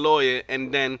on my lawyer,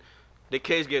 and then the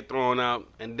case get thrown out,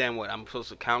 and then what? I'm supposed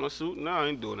to countersuit? No, I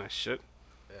ain't doing that shit.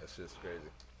 Yeah, it's just crazy.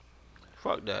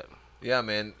 Fuck that. Yeah,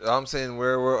 man. I'm saying,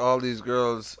 where were all these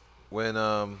girls when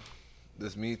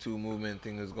this Me Too movement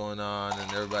thing is going on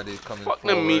and everybody coming Fuck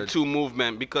forward? the Me Too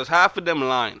movement, because half of them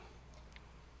lying.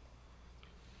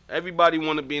 Everybody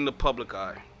want to be in the public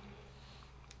eye.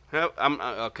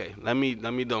 Okay. Let me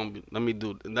don't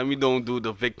do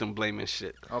the victim blaming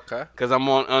shit. Okay. Cause I'm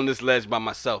on this ledge by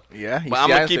myself. Yeah. But I'm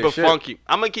gonna keep it funky.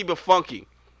 I'm gonna keep it funky.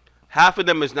 Half of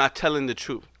them is not telling the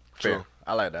truth. Fair. True.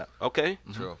 I like that. Okay.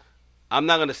 True. I'm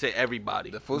not gonna say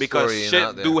everybody The full because story ain't shit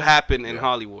out there. do happen in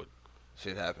Hollywood.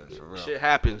 Shit happens for real. Shit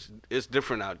happens. It's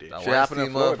different out there. That Shit happened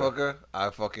in Weinstein Florida. motherfucker, I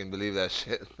fucking believe that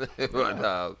shit.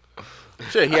 But,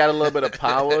 Shit, he had a little bit of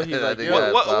power. He's I like, think yo.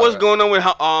 that- What's going on with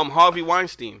Harvey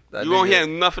Weinstein? That You don't nigga- hear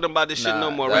nothing about this shit Nah,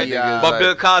 no more, that right? nigga is But like-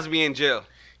 Bill Cosby in jail.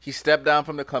 He stepped down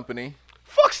from the company.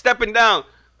 Fuck stepping down.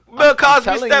 Bill Cosby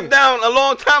telling stepped you. down a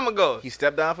long time ago. He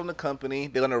stepped down from the company.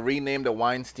 They're gonna rename the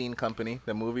Weinstein Company,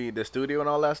 the movie, the studio, and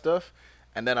all that stuff.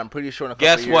 And then I'm pretty sure in a couple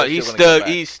Guess of years, what? he's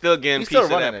Still getting he's piece still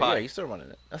of running that it. pie. Yeah, he's still running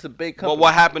it. That's a big company. But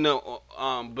what happened to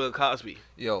Bill Cosby?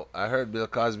 Yo, I heard Bill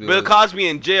Cosby. Bill Cosby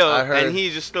in jail, I heard- and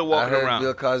he's just still I walking heard around.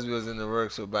 Bill Cosby was in the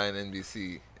works with buying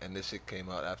NBC, and this shit came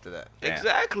out after that.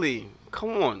 Exactly.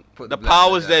 Come on. Put The black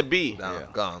powers man that down. be. Down, Yeah.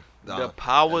 gone. The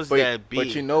powers that be. But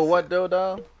you know what though,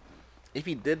 dog? If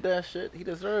he did that shit, he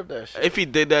deserved that shit. If he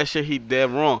did that shit, he dead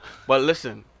wrong. But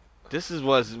listen, this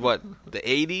was what, the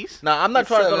 80s? Nah, I'm not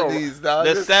trying to go to. 70s, dog.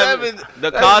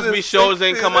 The That's Cosby the shows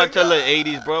ain't 60s, come out till the dog.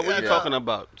 80s, bro. What you Yeah. talking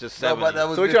about? Just No, 70s. but that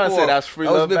was So what you trying to say, before. that's free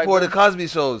That was love back before the then? Cosby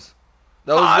shows.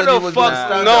 That was How when the he was fuck? doing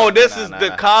stand-up. No, this Nah, is nah, the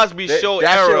nah. Cosby show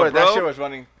that era, shit was, bro. That shit was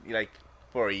running like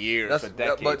for years, That's, for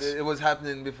decades. but it was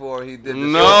happening before he did the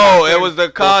No, show. it was the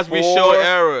Cosby show Before,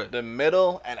 era. The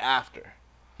middle and after.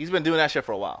 He's been doing that shit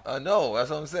for a while. No, that's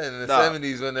what I'm saying. In the Nah.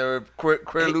 70s when there were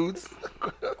quaaludes.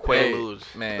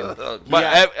 Quaaludes. Man. But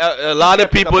Yeah. a lot of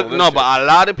He kept people, up on no, this but a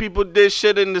lot of people did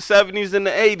shit in the 70s and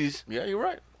the 80s Yeah, you're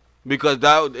right. because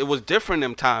it was different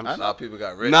them times. A lot of people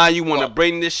got rich. Now you want to Fuck.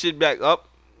 bring this shit back up?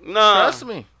 Nah. Trust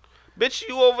me. Bitch,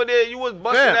 you over there, you was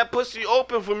busting Fam. that pussy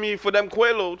open for me for them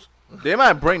Quaaludes. They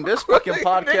might bring this fucking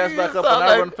podcast back up when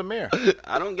I run for mayor.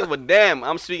 I don't give a damn.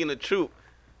 I'm speaking the truth.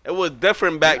 It was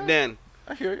different back then.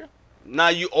 I hear you. Now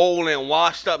you old and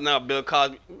washed up now, Bill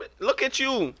Cosby. Look at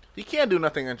you. He can't do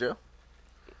nothing in jail.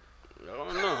 I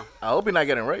don't know. I hope he's not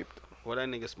getting raped. What that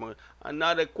nigga smoking?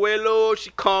 Another Quaalude,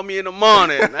 she called me in the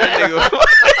morning. That nigga.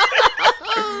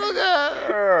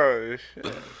 Oh,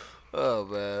 shit. Oh,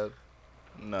 man.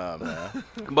 Nah, man.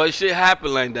 But shit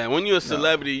happen like that. When you're a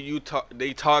celebrity,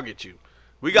 they target you.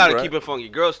 We gotta Right. keep it funky.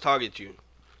 Girls target you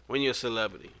when you're a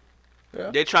celebrity.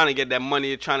 Yeah. They're trying to get that money.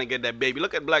 They're trying to get that baby.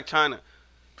 Look at Black China.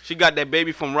 She got that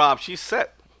baby from Rob. She's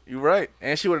set. You're right.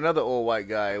 And she with another old white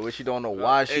guy, which you don't know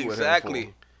why she with him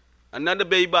Exactly. Another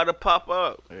baby about to pop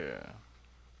up. for. Yeah.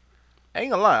 I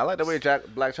ain't gonna lie. I like the way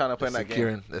Black China playing that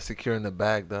game. They're securing the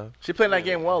bag, dog. She playing that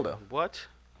game well, though. What?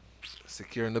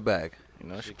 Securing the bag. You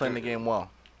know, she playing the game well.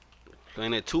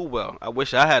 Playing it too well. I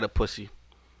wish I had a pussy.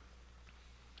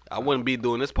 I wouldn't be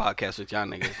doing this podcast with y'all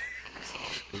niggas.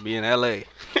 I'd be in L.A.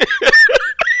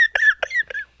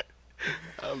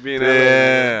 I'll be in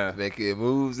L.A. Making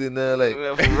moves in LA.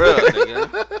 Yeah, for real,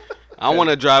 nigga. I want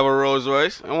to drive a Rolls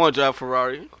Royce. I want to drive a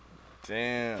Ferrari.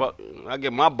 Damn. Fuck, I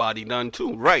get my body done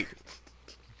too. Right.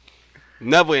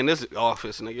 Never in this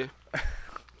office, nigga.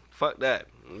 Fuck that.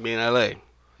 Be in L.A.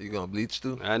 You gonna bleach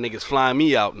too? That niggas flying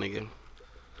me out, nigga.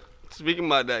 Speaking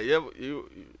about that,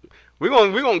 we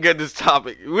gonna get this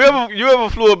topic. You ever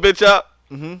flew a bitch out?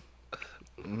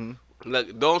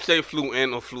 Look, don't say flew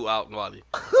in or flew out, Wally.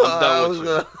 I'm done with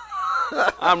you.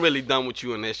 I'm really done with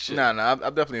you and that shit. Nah, I've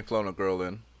definitely flown a girl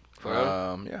in. For real?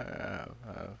 Yeah, I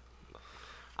have.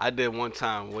 I did one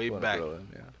time way Flown a back. girl in,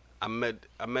 yeah.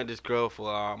 I met this girl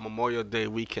for Memorial Day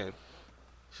weekend.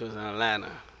 She was in Atlanta.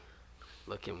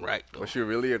 Looking right though. Was she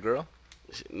really a girl?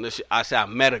 I said I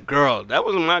met a girl. That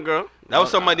wasn't my girl. That was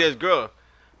somebody else's girl.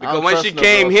 Because don't when trust she no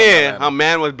came girls here, from Atlanta. her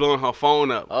man was blowing her phone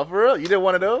up. Oh, for real? You did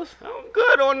one of those? I'm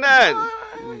good on that.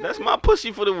 That's my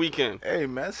pussy for the weekend. Hey,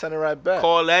 man, send it right back.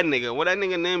 Call that nigga. What that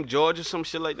nigga named George or some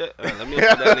shit like that? Let me don't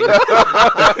put that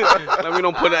nigga. Let me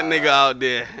don't put that nigga out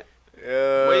there.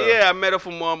 Yeah. But yeah, I met her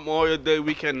for Memorial Day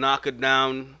weekend. Knock her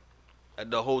down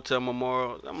at the Hotel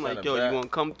Memorial. I'm Send like, it yo, back. you want to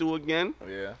come through again?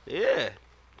 Yeah. Yeah.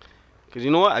 Because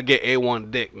you know what? I get A1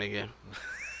 dick, nigga.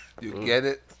 You get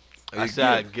it? I said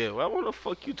I get. Well, what the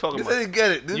fuck you talking You about? said you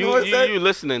get it. Did you know what I said? You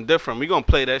listening different. We gonna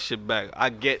play that shit back. I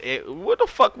get it. What the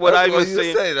fuck would That's I even what you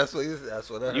say? say. That's what you say. That's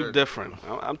what I heard. You different.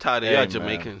 I'm tired of Hey, y'all man.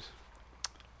 Jamaicans.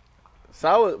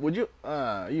 So would you?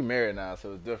 You married now,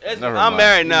 so it's different. Never I'm mind.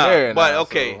 married You now, married but now,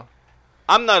 okay. so-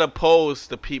 I'm not opposed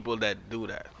to people that do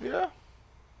that. Yeah.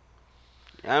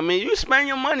 I mean, you spend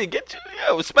your money.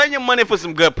 Spend your money for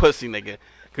some good pussy, nigga.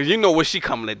 Cause you know what she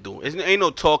coming to do. Ain't no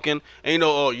talking. Ain't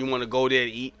no, oh, you want to go there to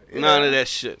eat. None of that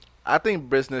shit. I think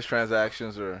business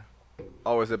transactions are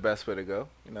always the best way to go.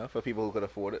 You know, for people who could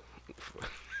afford it.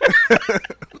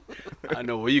 I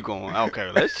know where you going. Okay,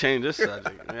 let's change this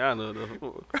subject. Yeah, I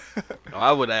know.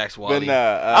 I would ask Wally. But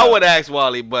I would ask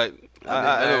Wally, but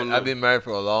I don't know. I've been married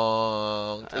for a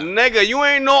long time. Nigga, you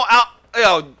ain't know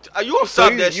yo, you gonna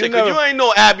stop you- that you shit? Cause never- you ain't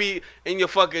know Abby in your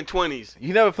fucking 20s.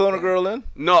 You never flown a girl in?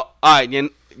 No, all right,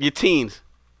 your teens.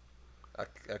 I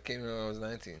came here when I was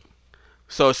 19.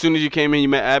 So as soon as you came in, you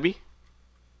met Abby.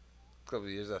 A couple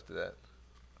of years after that.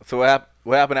 So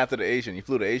what happened after the Asian? You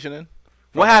flew the Asian in?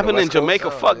 What From the happened in West Coast? Jamaica? Oh,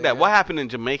 Fuck yeah. that. What happened in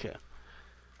Jamaica?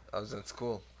 I was in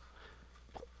school.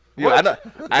 Yeah, I know.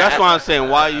 That's why I'm saying,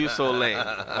 why are you so lame?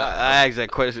 I asked that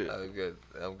question. I'm good.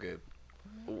 I'm good.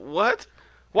 What?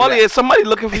 Wally, Yeah. is somebody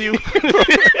looking for you?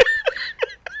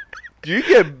 Do you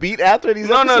get beat after these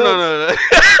No. episodes?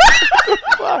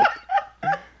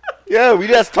 Yeah, we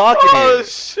just talking Oh, here.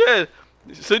 shit.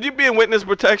 So you be in witness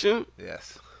protection?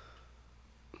 Yes.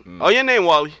 Oh, your name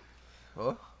Wally.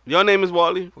 Oh? Your name is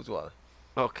Wally? Who's Wally?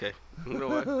 Okay. You know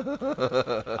what?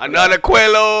 Another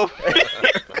Quello.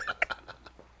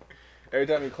 Every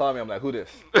time you call me, I'm like, who this?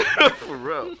 For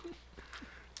real.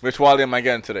 Which Wally am I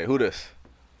getting today? Who this?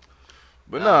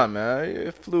 But nah, man,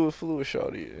 it flew with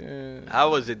shorty. Yeah.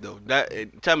 How was it, though?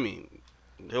 Tell me.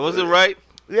 Was it right?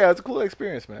 Yeah, it's a cool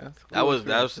experience, man. It's a cool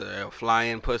That experience. was a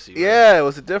flying pussy. Right? Yeah, it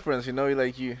was a difference. You know,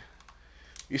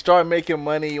 you start making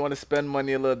money. You want to spend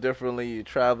money a little differently. You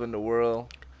traveling the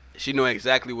world. She knew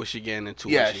exactly what she getting into.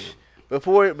 when Yeah. she-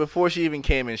 Before she even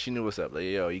came in, she knew what's up. Like,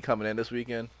 yo, you coming in this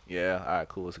weekend? Yeah. All right,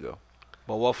 cool. Let's go.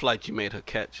 But what flight you made her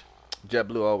catch?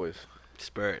 JetBlue always.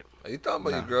 Spirit. Are you talking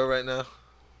about Nah. your girl right now?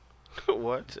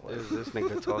 What is this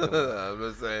nigga talking about? I'm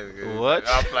just saying. What?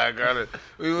 I'm flying girl.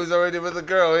 We was already with a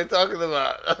girl. What are you talking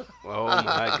about? Oh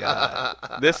my god.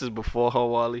 This is before her,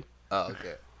 Wally. Oh,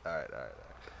 okay. All right.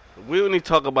 We only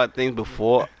talk about things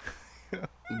before.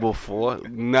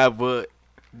 Never.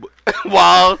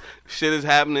 While shit is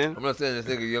happening. I'm not saying this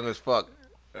nigga young as fuck.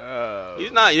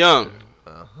 He's not young.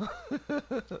 Oh.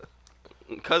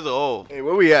 Cause of old. Hey,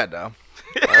 where we at now?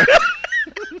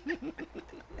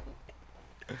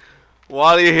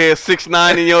 Wally here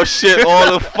 6'9" in your shit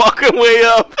all the fucking way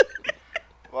up.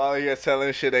 While you're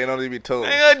telling shit, they don't need to be told.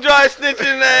 Nigga dry snitching,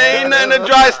 there ain't nothing to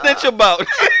dry snitch about.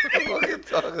 What you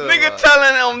talking Nigga about?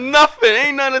 telling them nothing,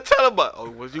 ain't nothing to tell about. Oh,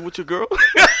 was you with your girl?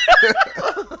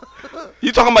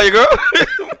 You talking about your girl?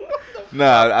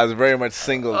 Nah, I was very much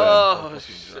single then. Oh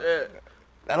shit.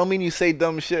 That don't mean you say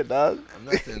dumb shit, dog. I'm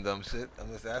not saying dumb shit. I'm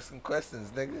just asking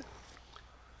questions, nigga.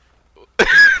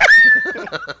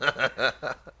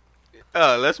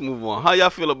 Let's move on. How y'all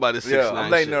feel about this 6'9" Yeah, I'm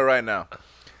letting shit? you know right now.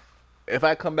 If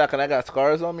I come back and I got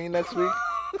scars on me next week,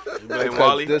 You blame because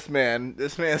Wally? this man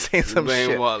saying some blame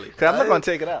shit. Wally. 'Cause I'm not gonna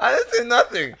take it out. I didn't say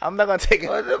nothing. I'm not gonna take it.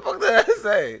 What the fuck did I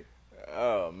say?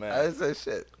 Oh I man. didn't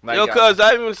say shit. Like, Yo, cuz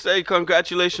I even say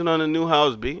congratulations on the new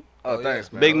house, B. Oh, Oh, thanks,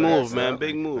 yeah. man. Big Oh, move, thanks, man. man.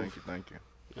 Big move. Thank you, thank you.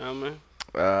 You know what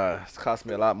I mean? It's cost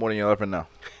me a lot more than you'll ever know.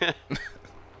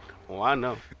 Well, I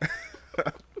know.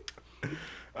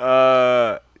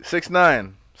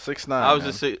 6'9". I was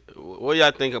just saying, what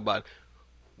y'all think about it?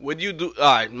 Would you do,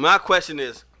 all right, my question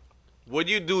is, would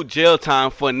you do jail time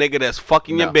for a nigga that's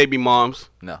fucking your No. baby moms,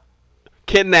 No.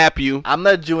 kidnap you, I'm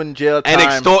not doing jail time. and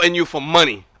extorting you for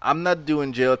money? I'm not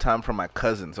doing jail time for my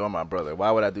cousins or my brother.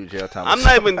 Why would I do jail time? I'm with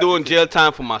not even doing jail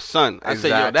time for my son. I say,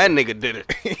 yo, Exactly. that nigga did it.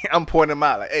 somebody? I'm pointing him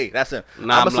out like, hey, that's him.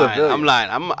 Nah, I'm a lying. civilian. I'm lying.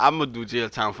 I'm gonna do jail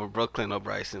time for Brooklyn or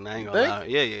Bryson. I ain't gonna Think? lie.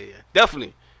 Yeah.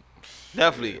 Definitely.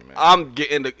 Yeah, man. I'm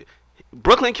getting the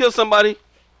Brooklyn killed somebody.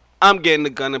 I'm getting the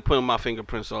gun and putting my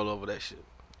fingerprints all over that shit.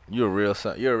 You're a real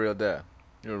son. You're a real dad.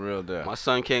 You're a real dad. My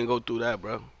son can't go through that,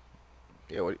 bro.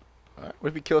 Yeah. All right. What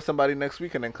if you kill somebody next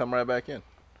week and then come right back in?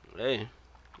 Hey,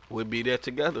 we'll be there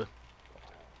together.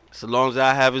 So long as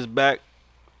I have his back,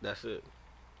 that's it.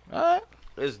 All right.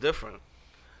 It's different.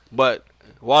 But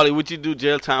Wally, would you do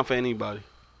jail time for anybody?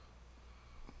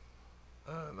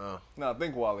 I don't know. No,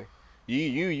 think Wally.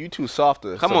 You too soft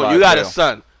to Come on, survive you got jail. a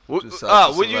son. Too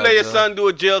soft to Would you survive let your jail. son do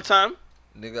a jail time?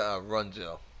 Nigga, I run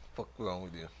jail. Fuck wrong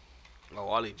with you? Oh,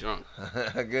 Wally drunk.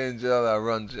 I get in jail, I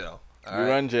run jail. You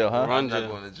run jail, huh? Run I'm not jail.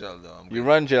 going to jail though. You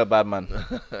run jail, bad man.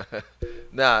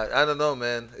 Nah, I don't know,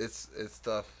 man. It's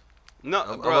tough. No,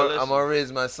 I'm bro, listen. gonna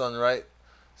raise my son right,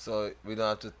 so we don't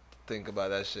have to think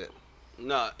about that shit.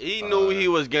 Nah, he knew he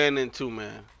was getting into,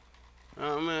 man.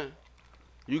 Man.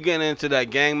 You getting into that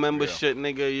gang member shit,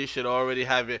 nigga, you should already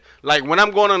have it. Like, when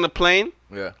I'm going on the plane,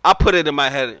 Yeah. I put it in my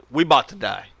head, we about to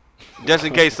die. Just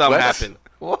in case something What? happen.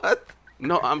 What?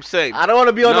 No, I'm saying. I don't want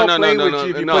to be on no plane with you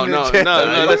if you put me in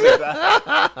jail.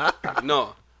 Listen.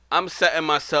 No, I'm setting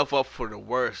myself up for the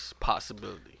worst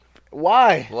possibility.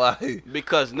 Why? Why?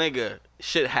 Because, nigga,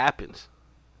 shit happens.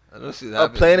 I know shit A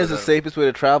happens, plane is but, the safest way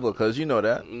to travel, because you know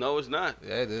that. No, it's not.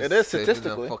 Yeah, it is. It is Safer than a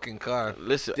statistically. fucking car.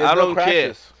 Listen, There's I no don't care.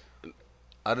 crashes.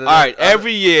 Other All right,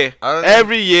 every year,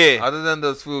 Other than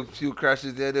those few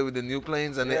crashes there with the new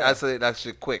planes, and they Yeah. isolate that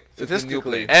shit quick. It's the new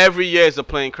Statistically. plane. every year is a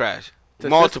plane crash.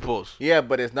 Multiples. Yeah,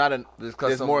 but it's not an. It's 'cause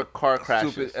There's some more car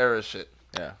crashes. Stupid error shit.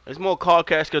 Yeah. It's more car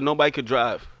crash because nobody could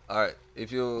drive. All right,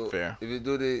 if you Fair.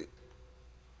 do the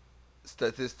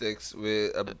statistics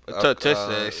with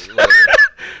Statistics. whatever.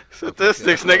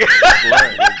 Statistics, nigga.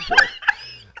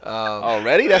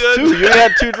 Already? That's two. You only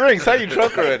had 2 drinks. How you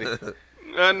drunk already?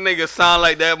 That nigga sound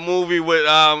like that movie with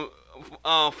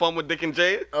Fun with Dick and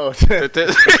Jay. Oh.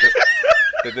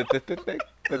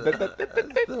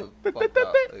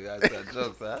 You guys got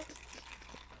jokes, huh?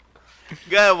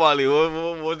 Go ahead, Wally.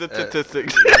 What was the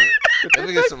statistics? Let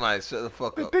me get some ice. Shut the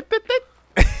fuck up.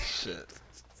 Shit.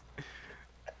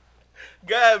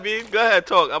 Go ahead, B. Go ahead,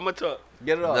 talk. I'm gonna talk.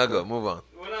 Get it off. Now go. Move on.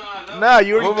 Nah,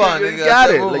 you already Move on, you nigga. got I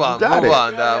said it. Move Like, on. you got Move it.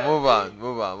 on. Nah, move on.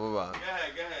 Move on. Move on. Go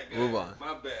ahead. Move on.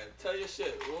 My bad. Tell your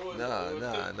shit.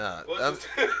 Nah. What's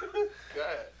Go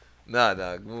ahead.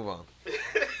 Nah. Move on.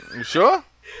 You sure?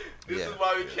 This Yeah. is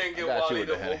why we can't get I got you Wally with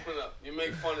to the head. open up. You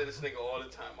make fun of this nigga all the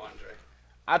time, Andre.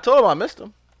 I told him I missed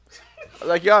him.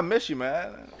 Like, yo, I miss you,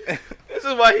 man. This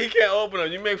is why he can't open up.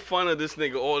 You make fun of this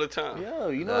nigga all the time. Yo,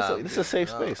 you know, Nah, this is a safe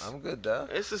nah, space. I'm good, dog.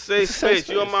 It's a safe It's a safe space.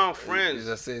 You space. among You friends.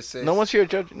 just say safe. No one's here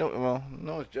judging. No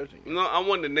one's judging you. No, I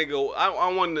want the nigga.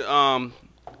 I want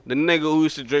the nigga who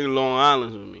used to drink Long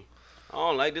Island's with me. I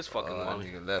don't like this fucking That Wally.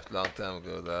 nigga left long time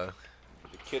ago, dog.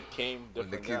 The kid came, When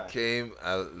the kid came,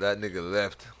 that nigga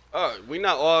left. We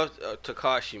not all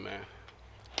Takashi, man.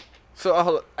 So,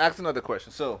 I'll ask another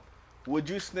question. So, would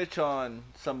you snitch on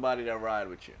somebody that ride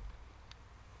with you?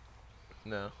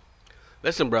 No.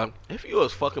 Listen, bro. If you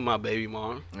was fucking my baby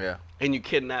mom Yeah. and you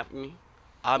kidnapped me,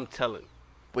 I'm telling.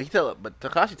 But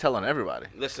Takashi telling everybody.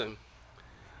 Listen,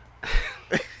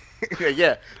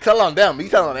 Yeah. Tell on them.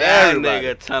 He's telling that everybody.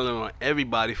 nigga telling on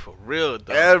everybody for real,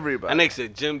 though. Everybody. That nigga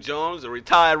said Jim Jones, a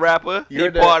retired rapper. You He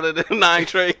heard that? part of the 9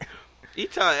 Trade. He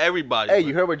telling everybody. Hey, bro.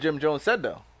 you heard what Jim Jones said,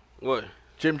 though? What?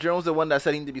 Jim Jones, the one that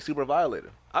said he need to be super violated.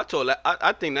 I told that.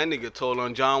 I think that nigga told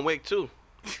on John Wick too.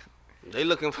 They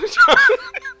looking for John.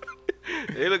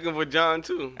 They looking for John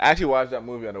too. I actually watched that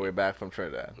movie on the way back from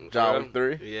Trinidad. John Wick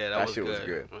 3. Yeah, that shit was good.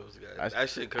 good. That was good. I- That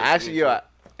shit. cursed Actually, me, yo, too.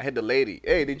 I had the lady.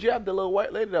 Hey, did you have the little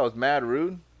white lady that was mad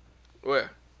rude Where?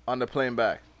 on the plane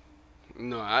back?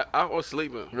 No, I was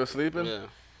sleeping. You were sleeping?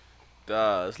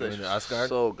 Yeah. This You lady in the was Asgard?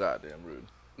 so goddamn rude.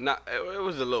 Not. It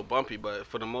was a little bumpy, but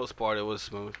for the most part, it was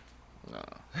smooth. No.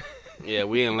 Yeah,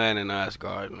 we ain't land in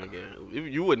Asgard,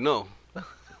 nigga. You would know.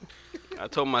 I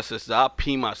told my sister I'll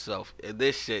pee myself if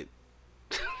this shit.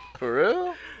 For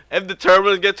real? If the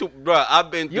turbulence get too, bro, I've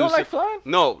been through. You don't like shit- flying?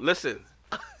 No, listen.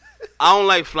 I don't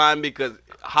like flying because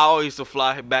how I used to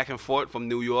fly back and forth from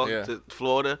New York Yeah. to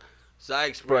Florida. So I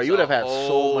experienced Bro, you would have had a so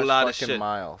whole much lot of fucking shit.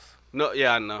 miles. No,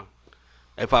 yeah, I know.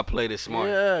 If I played it smart.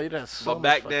 Yeah, you'd have so but much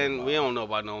back fucking then, we miles. don't know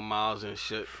about no miles and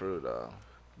shit. True, though.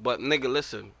 But nigga,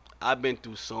 listen, I've been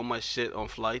through so much shit on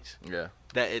flights Yeah.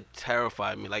 that it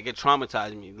terrified me. Like, it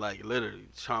traumatized me. Like, literally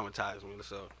traumatized me.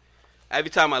 So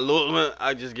every time I look,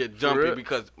 I just get jumpy real?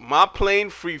 because my plane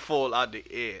free fall out the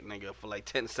air, nigga, for like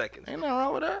 10 seconds. Ain't nothing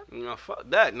wrong with that. You know, fuck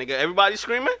that, nigga. Everybody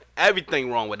screaming?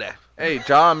 Everything wrong with that. Hey,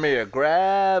 John Mayer,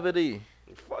 gravity.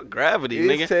 Fuck gravity,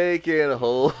 It's nigga. taking a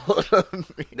hold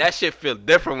of me. That shit feel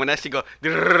different when that shit go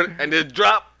and just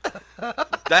drop.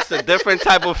 That's a different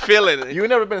type of feeling. You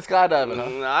never been skydiving,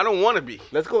 huh? I don't want to be.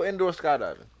 Let's go indoor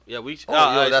skydiving. Yeah, we. that's cool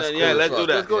yeah, as let's fuck. do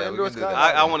that. Let's go Yeah, we indoor can do that.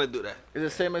 skydiving. I want to do that. It's the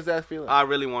same exact feeling. I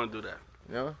really want to do that.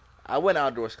 You know, I went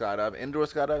outdoor skydiving, indoor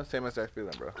skydiving, same exact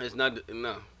feeling, bro. It's not.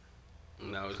 No,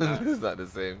 it's not. It's not the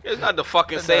same. It's not the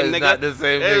fucking same, it's nigga. not the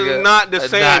same, nigga. It's not the It's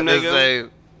same, not nigga. the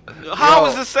same. How Yo,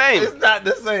 is the same? It's not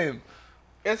the same.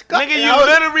 It's Nigga, you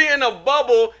literally in a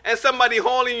bubble and somebody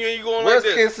holding you and you going Worst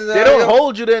like case this. scenario. They don't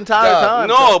hold you the entire Dog, time.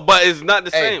 No, but it's not the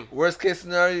Hey, same. worst case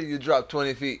scenario, you drop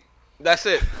 20 feet. That's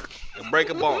it. Break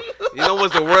a bone. You know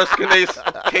what's the worst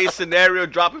case scenario?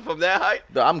 Dropping from that height?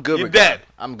 No, I'm good You with dead. God.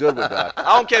 I'm good with God.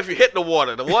 I don't care if you hit the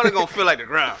water. The water gonna feel like the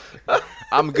ground.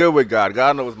 I'm good with God.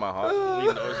 God knows my heart.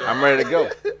 I'm ready to go.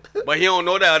 But he don't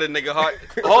know that other nigga heart.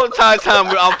 The whole time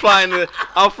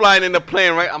I'm flying in the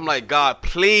plane, right? I'm like, God,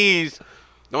 please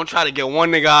don't try to get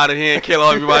one nigga out of here and kill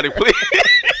everybody, please.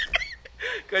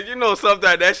 Cause you know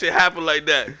sometimes that shit happen like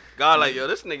that. God like, yo,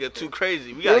 this nigga too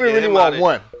crazy. We You gotta only get really him want out of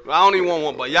one. I only want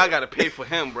one, but y'all gotta pay for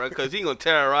him, bro, cause he gonna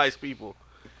terrorize people.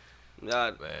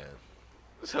 God, Man.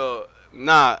 so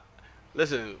nah.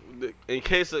 Listen, in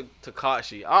case of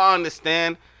Tekashi, I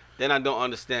understand. Then I don't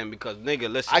understand because nigga,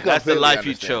 listen, that's the life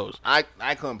you chose. I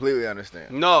completely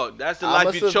understand. No, that's the I'm life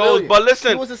a you chose. civilian. But listen,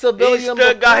 He was a civilian he still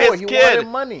before. got his He kid. wanted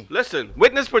money. Listen,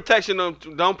 witness protection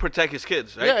don't protect his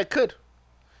kids, right? Yeah, it could.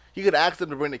 He could ask them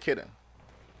to bring the kid in.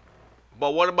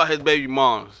 But what about his baby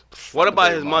moms? What about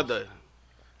baby his moms. mother?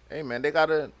 Hey man, they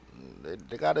gotta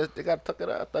tuck it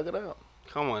out, thug it out.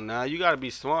 Come on now, you gotta be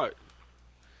smart.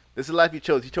 This is the life he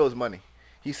chose. He chose money.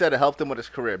 He said it helped him with his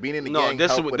career. Being in the No, gang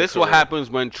this helped with is his what career. happens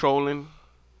when trolling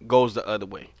goes the other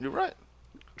way. You're right.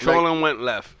 Trolling went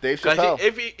left. Dave 'Cause Chappelle.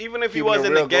 even if he Keeping was it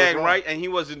in the real goes gang, wrong. right, and he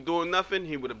wasn't doing nothing,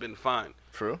 he would have been fine.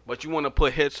 True. But you want to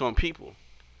put hits on people.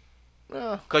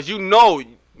 Yeah. Cause you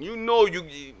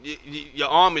your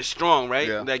arm is strong, right?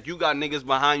 Yeah. Like you got niggas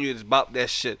behind you that's about that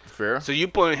shit. Fair. So you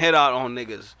putting hit out on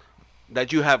niggas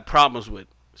that you have problems with.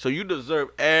 So you deserve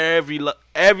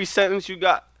every sentence you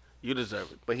got. You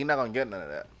deserve it. But he's not gonna get none of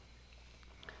that.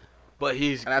 But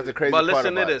he's. And that's the crazy But part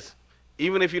listen to about it. this.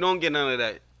 Even if you don't get none of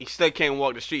that, he still can't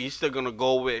walk the street. He's still gonna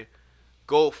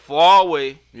go far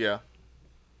away, Yeah.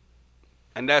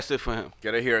 and that's it for him.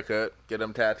 Get a haircut. Get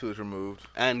them tattoos removed.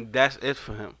 And that's it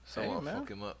for him. Someone man. fuck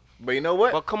him up. But you know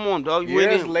what? But come on, dog.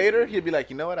 Years later, he'll be like,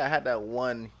 you know what? I had that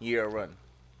 1 year run.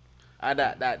 I had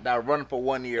that run for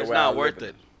 1 year. It's where I not was worth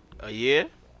living. it. A year?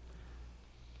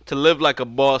 To live like a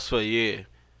boss for a year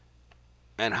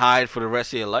and hide for the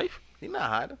rest of your life? He not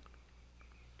hiding.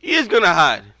 He is gonna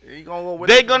hide. He gonna go with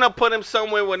They're it. gonna put him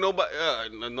somewhere where nobody.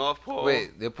 The North Pole.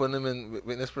 Wait, they're putting him in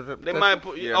witness protection? They might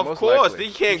put. Yeah, of most course, likely.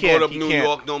 he can't He go can't- to he New can't.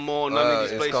 York no more. None of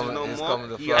these It's places coming- no it's more. coming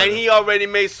to And Florida. he already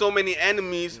made so many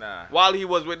enemies Nah. while he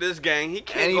was with this gang. He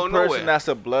can't Any go person nowhere. that's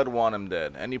a blood want him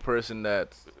dead. Any person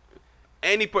that's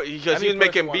Because Any he was person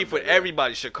making wanted beef with that, yeah.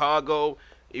 everybody. Chicago.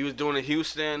 He was doing it in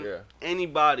Houston. Yeah.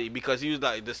 Anybody because he was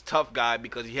like this tough guy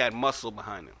because he had muscle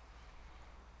behind him.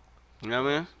 You know what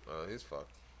I mean? Oh, he's fucked.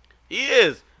 He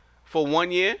is. For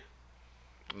 1 year?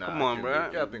 nah, Come on, bro.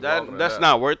 That's That's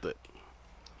not worth it.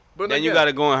 But Then you again, got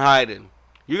to go and hide it.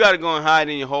 You got to go and hide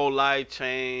in your whole life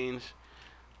change.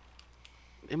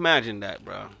 Imagine that,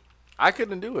 bro. I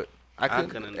couldn't do it. I couldn't.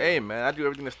 couldn't do Hey man, I do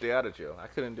everything to stay out of jail. I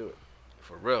couldn't do it.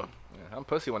 For real. Yeah, I'm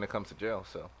pussy when it comes to jail.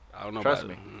 So I don't know Trust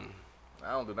about me. it.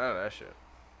 I don't do none of that shit.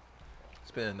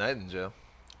 Spent a night in jail.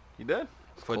 You did?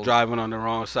 For Cold. driving on the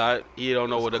wrong side. He don't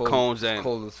know where the It's cones It's end.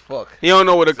 cold as fuck. He don't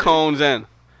know where the cones end.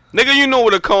 Nigga, you know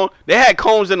where the cone. They had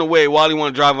cones in the way while he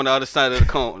want to drive on the other side of the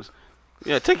cones.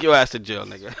 Yeah, take your ass to jail,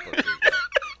 nigga.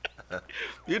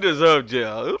 You deserve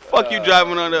jail. Who the fuck you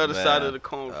driving on the other side of the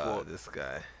cone for? This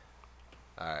guy.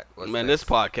 All right. What's Man, next? this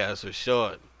podcast was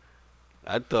short.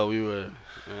 I thought we were,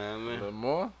 you know what I A mean? little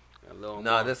more? A little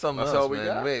Nah, more. there's something That's else, all we man.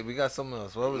 got? Wait, we got something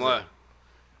else. What was What? it?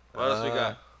 What else we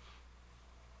got?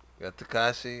 We got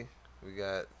Tekashi. We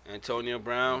got Antonio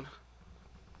Brown.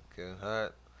 Kevin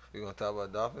Hart. We gonna talk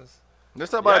about Dolphins?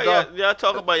 Let's talk about Dolphins. Yeah,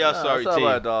 talk about y'all sorry Let's talk team.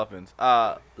 about Dolphins.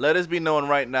 Let us be known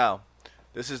right now.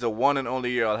 This is the one and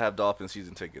only year I'll have Dolphins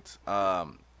season tickets.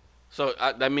 So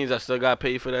that means I still got to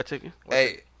pay for that ticket?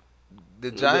 Hey,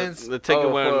 the Giants. The ticket for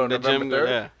when the gym. November 3rd?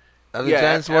 Yeah. Have the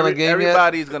Giants won a game yet?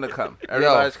 Everybody's gonna come.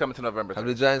 Everybody's coming to November. Have 3rd.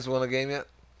 the Giants won a game yet?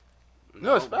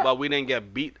 No, it's fact. But we didn't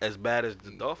get beat as bad as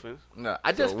the Dolphins. No,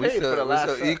 I just we paid for the last.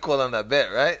 still set. equal on that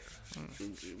bet, right?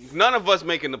 None of us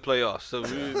making the playoffs, so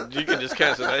you can just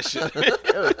cancel that shit.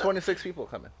 It was 26 people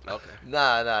coming. Okay.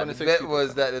 Nah. The 26 bet people.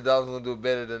 was that the Dolphins gonna do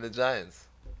better than the Giants.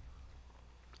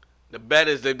 The bet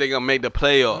is that they're gonna make the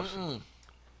playoffs.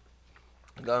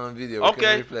 Got on video. We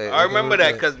Okay, can replay it. I We can remember that replay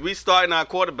it. because we starting our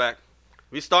quarterback.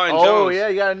 We starting Oh Jones. yeah,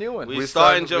 you got a new one. We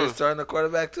starting Jones. We starting the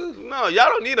quarterback too. No, y'all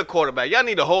don't need a quarterback. Y'all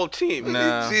need a whole team.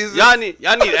 Nah. Jesus. Y'all need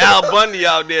Al Bundy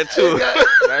out there too.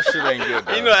 That shit ain't good.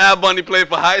 Bro. You know Al Bundy played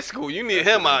for high school. You need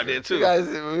him out there too. You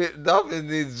guys, Dolphins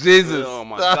needs Jesus. Oh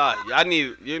my God,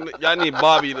 y'all need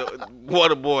Bobby the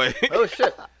water boy. Oh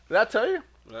shit! Did I tell you?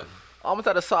 What? I almost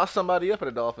had to saw somebody up at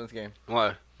a Dolphins game.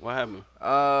 What happened?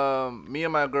 Me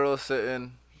and my girl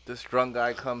sitting. This drunk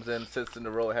guy comes in, sits in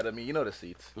the row ahead of me. You know the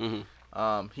seats. Mm-hmm.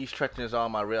 He's stretching his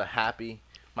arm out real happy.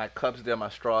 My cup's there, my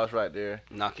straw's right there.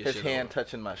 Knock your His shit hand over.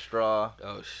 touching my straw.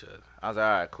 Oh shit. I was like,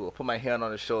 all right, cool. Put my hand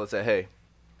on his shoulder and said, hey,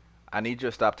 I need you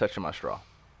to stop touching my straw.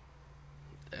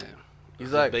 Damn.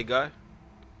 He's like, big guy.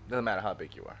 doesn't matter how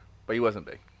big you are. But he wasn't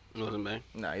big. Wasn't big.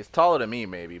 Nah, he's taller than me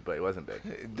maybe, but he wasn't big.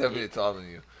 Definitely taller than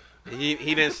you. He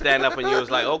didn't stand up and you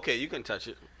was like, okay, you can touch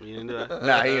it. You didn't do that.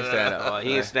 Nah, he didn't stand up. Oh, he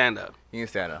didn't stand up. He didn't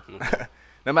stand up.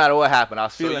 No matter what happened, I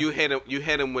was So feeling. you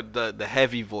hit him with the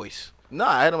heavy voice. Nah,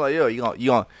 I hit him like, yo,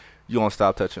 you gonna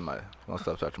stop touching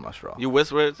my straw. You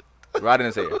whispered. Right in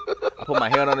his ear. I put my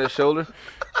hand on his shoulder.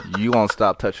 You gonna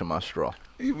stop touching my straw.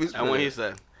 He was And what he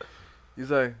said?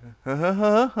 He's like,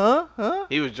 huh?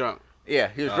 He was drunk. Yeah,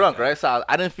 he was drunk, right? So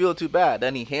I didn't feel too bad.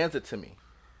 Then he hands it to me,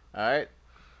 all right?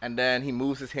 And then he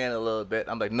moves his hand a little bit.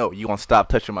 I'm like, no, you gonna stop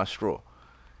touching my straw.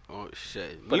 Oh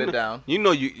shit. Put it down. You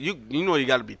know you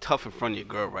got to be tough in front of your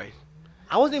girl, right?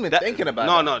 I wasn't even thinking about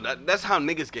it. No, that's how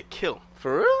niggas get killed.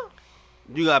 For real?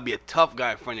 You gotta be a tough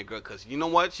guy in front of your girl, cause you know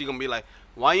what? She gonna be like,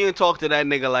 why you ain't talk to that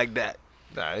nigga like that?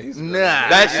 Nah,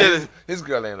 That shit is. His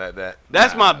girl ain't like that.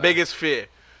 That's my biggest fear.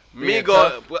 Me Being go.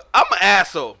 tough. Well, I'm an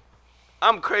asshole.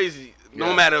 I'm crazy. No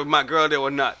Yeah. matter if my girl there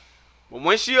or not. But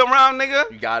when she around,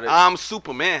 nigga, You got it. I'm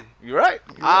Superman. You're right.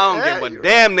 I don't give a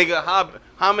damn, nigga.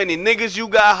 How many niggas you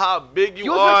got? How big you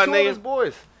You was are, with two of his nigga?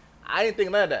 boys. I didn't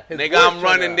think none of that. His Nigga, boys I'm showed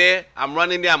running up. there.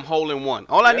 I'm holding one.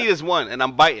 All I Yeah. need is one, and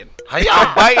I'm biting. Hi-ya!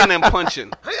 I'm biting and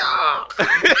punching. I'm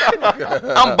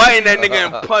biting that nigga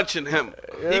and punching him.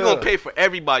 He Yeah. gonna pay for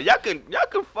everybody. Y'all can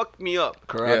fuck me up.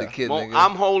 Karate Yeah. Kid, Well, nigga.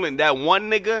 I'm holding that one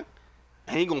nigga,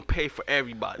 and he gonna pay for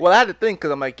everybody. Well, I had to think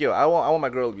because I'm like, yo, I want my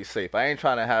girl to be safe. I ain't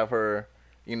trying to have her,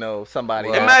 somebody.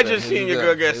 Well, Imagine here's seeing the your deal.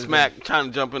 girl get Here's the smacked trying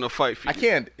to jump in a fight for you. I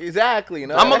can't. Exactly. I'm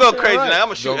gonna go crazy. Right. Like, I'm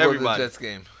gonna shoot Don't go to the everybody. Jets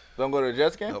game. Don't go to the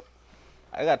Jets game? Nope.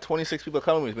 I got 26 people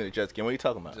coming with me to the Jets game. What are you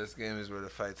talking about? Jets game is where the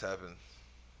fights happen.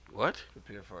 What?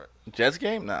 Prepare for it. Jets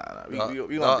game? Nah. We gonna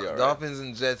be all right. Dolphins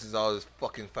and Jets is always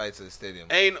fucking fights at the stadium.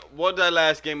 Ain't what that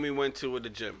last game we went to with the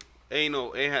gym? Ain't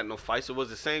had no fights. It was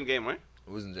the same game, right? It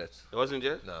wasn't Jets. It wasn't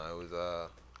just. No, it was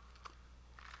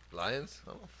Lions.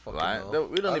 I don't fucking Lions? know.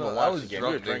 We don't I even I watch was the game.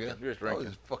 drunk, We were drinking. nigga. We were I drinking.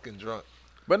 was fucking drunk.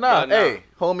 But nah, But nah. hey,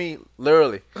 homie,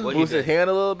 literally What he moves his did? hand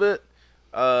a little bit.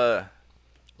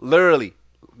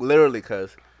 Literally,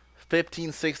 cuz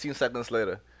 15, 16 seconds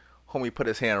later, homie put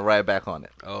his hand right back on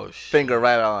it. Oh shit. Finger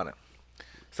right on it.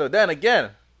 So then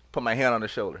again, put my hand on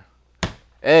his shoulder.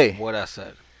 Hey, What I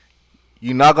said.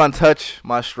 you not gonna touch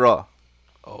my straw.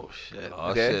 Oh shit.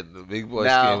 Oh Okay. shit, the big boys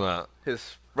Now- came out.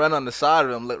 His friend on the side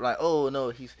of him looked like, oh no,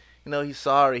 he's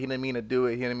sorry. He didn't mean to do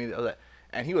it. He didn't mean to. I was like,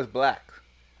 and he was black.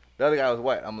 The other guy was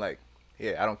white. I'm like,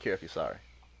 yeah, I don't care if you're sorry.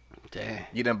 Damn.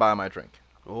 You didn't buy my drink.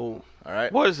 Oh. All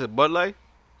right. What is it? Bud Light?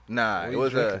 Nah, What it you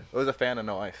was drinking? a Fanta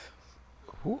no ice.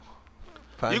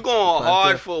 Fanta- You going Fanta-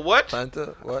 hard for what?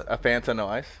 Fanta? What? A Fanta no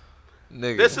ice.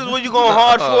 Nigga. This is what you going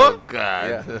hard Oh, for?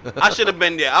 God. Yeah. I should have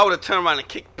been there. I would have turned around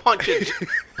and punch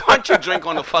your drink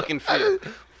on the fucking field.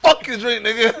 Fuck your drink,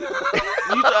 nigga.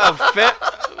 You a fat.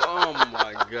 Oh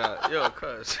my god. Yo,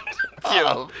 cuz.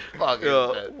 Oh, fuck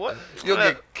Yo, it. what? You'll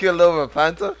get killed over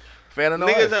Fanta? Fanta no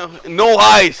ice. Niggas, no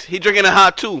ice. He drinking it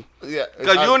hot too. Yeah.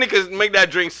 Cause you only can make that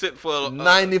drink sit for.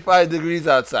 95 degrees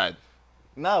outside.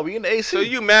 Nah, we in the AC. So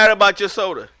you mad about your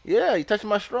soda? Yeah, you touching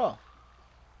my straw.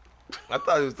 I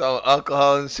thought he was talking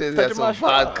alcohol and shit. He had Touching some my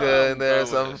straw. vodka in there or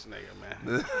Done with something.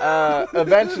 this nigga, man.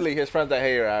 Eventually, his friends like,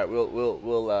 hey, all right,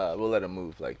 we'll let him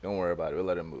move. Like, don't worry about it. We'll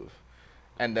let him move.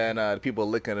 And then the people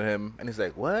looking at him, and he's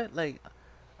like, what? Like,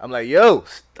 I'm like, yo,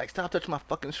 stop touching my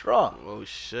fucking straw. Oh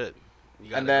shit. You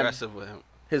got And then- aggressive with him.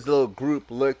 His little group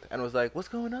looked and was like, what's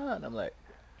going on? I'm like,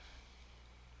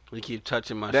 We keep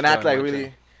touching my. then straw act like in my really.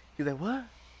 drink. He's like, what?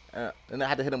 And I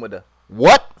had to hit him with the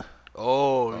what?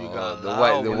 Oh, you got the loud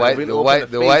white, with the it. white, really the opened white, the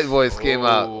the face. white voice came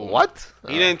out. Oh. What?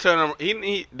 He didn't turn around.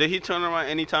 Did he turn around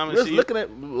anytime and Just see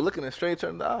looking at straight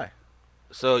turn the eye. you?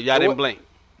 So y'all didn't What? blink.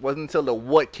 Wasn't until the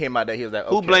what came out that he was like,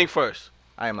 okay. Who blinked first?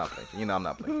 I am not blinking. You know I'm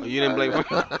not Oh, blinking. you didn't blink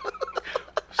first.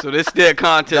 So this their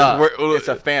contest. Dog, it's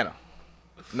a Fanta.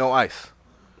 No ice.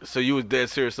 So you was dead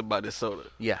serious about this soda.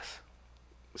 Yes.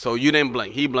 So you didn't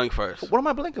blink. He blinked first. What am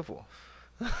I blinking for?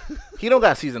 He don't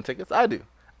got season tickets. I do.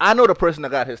 I know the person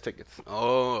that got his tickets.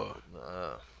 Oh.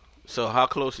 So how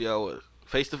close y'all was?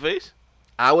 Face to face?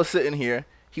 I was sitting here.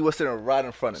 He was sitting right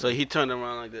in front of So me. he turned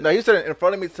around like this? No, he was sitting in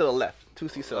front of me to the left. 2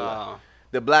 seats to the left.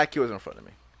 The black kid was in front of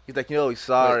me. He's like, he's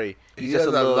sorry. He He's just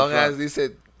has a little long drunk. as he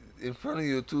said, in front of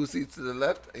you, 2 seats to the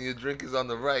left, and your drink is on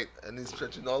the right, and he's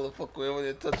stretching all the fuck way when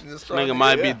you're touching the straw. Nigga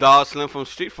might be Dog Slim from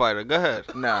Street Fighter. Go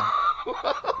ahead. Nah.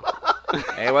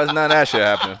 Ain't wasn't none of that shit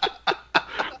happening.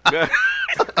 Go ahead.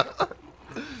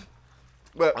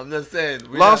 But I'm just saying.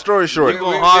 long story short, we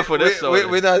going hard for this.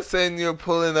 We're not saying you're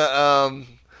pulling a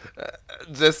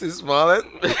Jesse Smollett.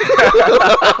 We're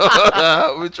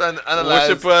trying to analyze. What's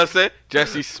your brother say?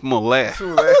 Jesse Smollett.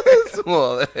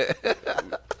 Smollett.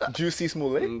 Juicy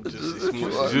Smollett.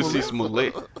 Juicy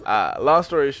Smollett. Long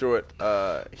story short,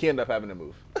 he ended up having to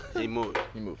move. He moved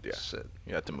He moved, yeah. Shit.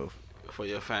 He had to move. for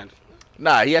your fan.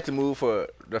 Nah, he had to move for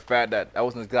the fact that I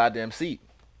was in his goddamn seat.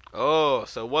 Oh,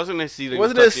 so it wasn't his seat. It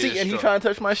wasn't his seat, and he trying to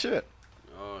touch my shit.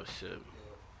 Oh shit.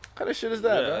 What kind of shit is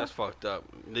that, Yeah, bro? that's fucked up.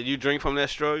 Did you drink from that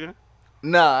straw again?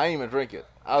 Nah, I didn't even drink it.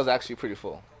 I was actually pretty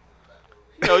full.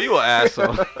 Yo, you an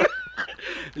asshole.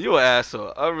 You an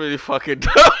asshole. I'm really fucking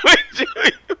done with you.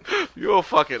 You a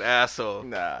fucking asshole.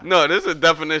 Nah. No, this is a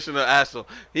definition of asshole.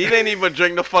 He didn't even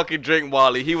drink the fucking drink,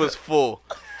 Wally. He was full.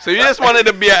 So you just wanted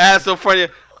to be an asshole for you.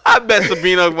 I bet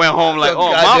Sabina went home like,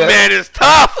 oh, my man is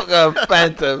tough.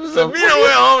 Phantom. Sabina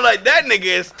went home like, that nigga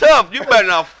is tough. You better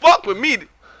not fuck with me.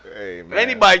 Hey, man.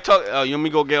 Anybody talk, you want me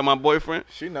to go get my boyfriend?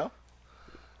 She know.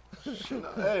 She know.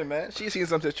 Hey, man. She seen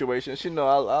some situations. She know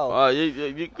I'll Oh, you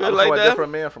good I'll like find a that?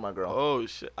 different man for my girl. Oh,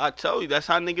 shit. I tell you, that's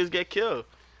how niggas get killed.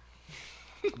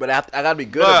 But I gotta be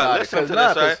good Bruh, about listen it. to Nah,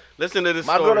 this, right? 'cause Listen to this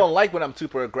my story. girl don't like when I'm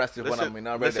super aggressive when I'm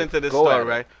ready Listen to this go at story,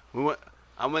 it. right?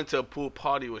 I went to a pool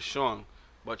party with Sean,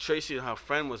 but Tracy and her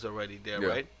friend was already there, Yeah.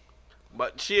 right?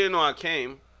 But she didn't know I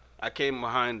came. I came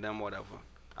behind them, whatever.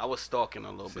 I was stalking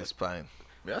a little bit. It's fine.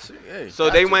 Yeah, see, hey, So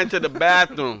they went to the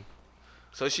bathroom.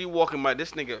 So she walking by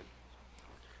this nigga.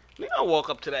 Nigga, I walk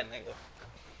up to that nigga.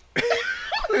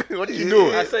 What are you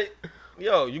doing? I say,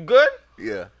 yo, you good?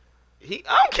 Yeah, I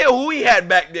don't care who he had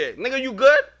back there. Nigga, you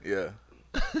good? yeah.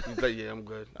 He's like, yeah, I'm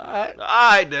good. All right. All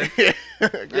right, then.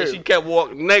 And she kept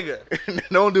walking. Nigga.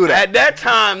 Don't do that. At that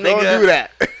time, nigga. Don't do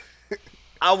that.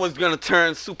 I was going to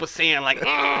turn Super Saiyan like,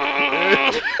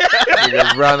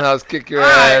 Nigga, roundhouse kick your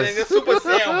Alright, ass. nigga, Super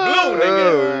Saiyan blue,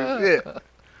 nigga. Oh, shit.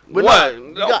 But What?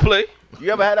 no, Don't play.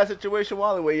 You ever had that situation,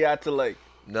 Wally, where you had to like?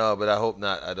 No, but I hope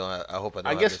not. I hope I don't. I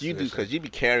have guess this you do situation. because you be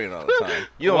carrying all the time.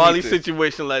 You don't Wally need to-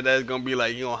 situation like that is going to be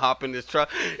like, you going to hop in this truck.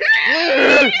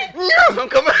 Don't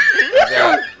come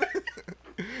Yeah.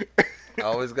 I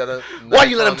always got a. Why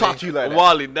you let him knife talk on to me. you like that?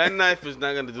 Wally, that knife is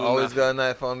not going to do Always nothing. got a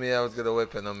knife on me. I always got a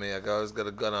weapon on me. I always got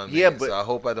a gun on me. Yeah, but- so I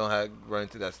hope I don't run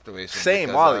into that situation. Same,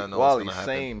 because I Wally. don't know what's Wally, gonna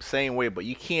happen. same way. But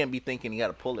you can't be thinking you got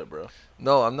to pull it, bro.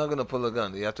 No, I'm not gonna pull a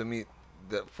gun. You have to meet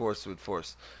the force with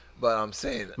force. But I'm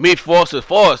saying, Meet force with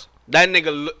force. That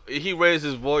nigga, he raised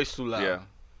his voice too loud. Yeah.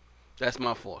 That's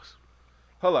my force.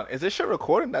 Hold on, is this shit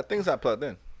recording? That thing's not plugged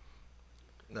in.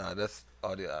 nah, that's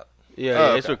audio app. Yeah, Oh,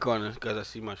 yeah, it's okay. recording because I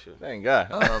see my shit. Thank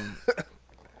God.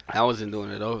 I wasn't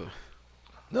doing it over.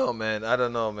 No, man, I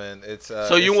don't know, man. It's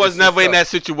So you it's- was it's never in tough. that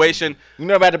situation. You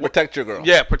never had to protect your girl.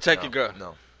 Yeah, protect your girl.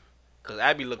 No, Cause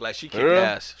Abby looked like she kicked Girl?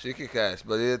 ass. she can cash.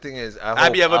 But the thing is,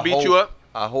 Abby ever beat you up?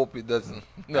 I hope it doesn't.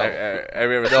 No, Have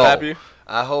you ever No. slap you?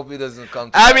 I hope it doesn't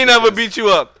come. to Abby that never because- beat you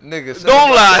up. Nigga, shut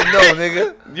Don't the fuck lie. up. No,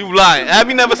 nigga. You lying.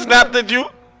 Abby never snapped at you.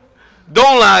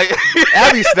 Don't lie.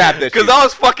 Abby snapped at you. Cause I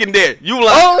was fucking there. You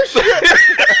lying. Oh shit!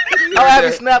 You How were Abby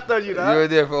there- snapped on you, You dog? were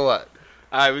there for what?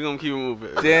 All right, we gonna keep it moving.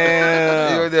 You were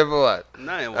Damn. there for what?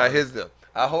 Nah, it All right, wasn't. here's the.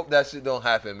 I hope that shit don't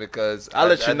happen because I'll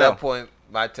let you at know. that point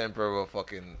my temper will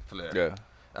fucking flare. Yeah.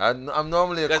 I'm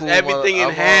normally a Cause cool. everything I'm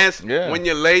enhanced Yeah. when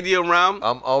your lady around.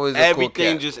 I'm always a Everything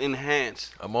cool cat. just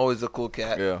enhanced. I'm always a cool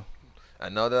cat. Yeah.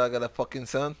 And now that I got a fucking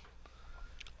son,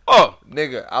 Oh,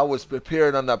 nigga, I was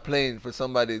prepared on that plane for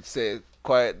somebody to say,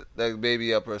 "Quiet that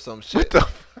baby up" or some shit.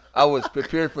 I was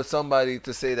prepared for somebody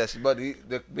to say that shit, but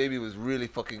the baby was really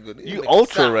fucking good. You Nigga,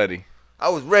 ultra stop. ready. I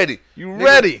was ready. You Nigga-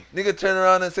 ready. Nigga turn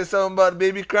around and say something about the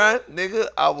baby crying. Nigga,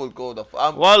 I would go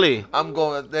Wally. I'm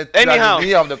going. Anyhow,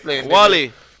 me off the plane. nigga.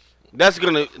 Wally.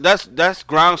 That's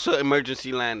ground to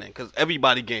emergency landing. Cause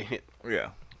everybody getting hit. Yeah.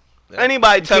 Yeah.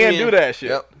 Anybody tell Can't me do that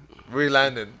shit. Yep.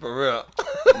 Re-landing for real.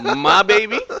 my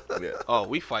baby. Yeah. Oh,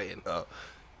 we fighting.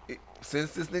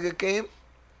 Since this nigga came,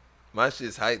 my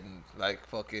shit's heightened like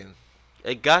fucking.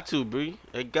 It got to, bro.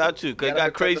 It got to. Cause You it gotta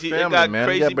got protect crazy. the It family, got man. You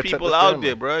crazy gotta protect people the out family.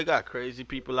 there, bro. It got crazy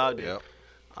people out there.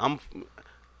 Yep.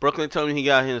 Brooklyn told me he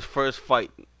got his first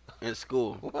fight in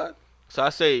school. What? So I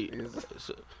say,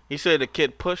 he said the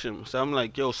kid pushed him. So I'm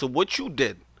like, yo, so what you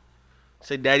did?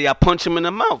 Say, Daddy, I punched him in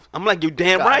the mouth. I'm like, you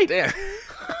damn God right. Damn.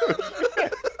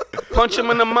 Punch him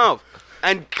in the mouth.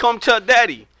 And come tell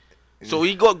Daddy. So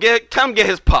he go tell him get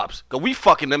his pops. Cause we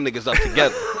fucking them niggas up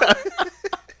together.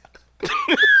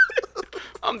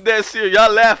 I'm dead serious.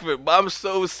 Y'all laughing, but I'm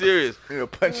so serious. You know,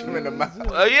 punch him in the mouth.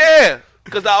 Yeah.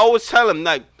 Cause I always tell him,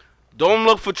 like, don't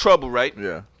look for trouble, right?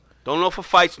 Yeah. Don't look for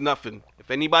fights, nothing.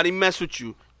 If anybody mess with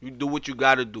you, you do what you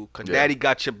gotta do. Cause Daddy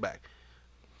got your back.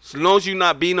 As long as you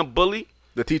not being a bully.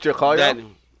 The teacher call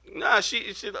you? Nah,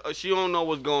 she don't know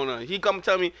what's going on. He come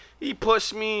tell me, he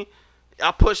pushed me,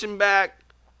 I push him back.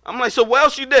 I'm like, so what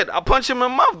else you did? I punched him in the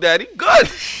mouth, Daddy. Good.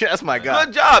 That's my guy.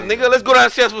 Good job, nigga. Let's go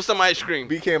downstairs for some ice cream.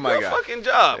 BK my Good guy. fucking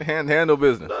job. Handle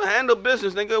business. Handle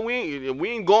business, nigga. We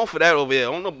ain't going for that over here.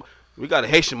 I don't know. We got a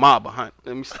Haitian mob behind.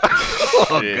 Let me stop.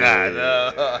 Oh,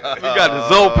 God. We got the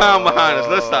Zoe Pound behind us.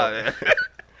 Let's stop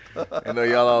that. I know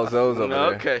y'all all Zoes over No,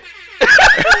 there. okay.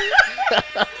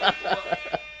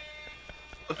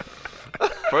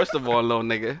 First of all, little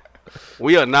nigga,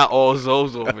 we are not all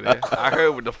Zoes over there. I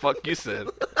heard what the fuck you said.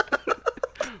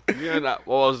 We are not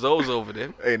all Zoes over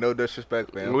there. Hey, no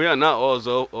disrespect, man. We are not all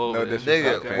Zoes over No there.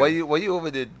 disrespect. Nigga, Okay. what you over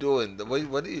there doing?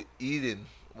 What are you eating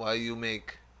while you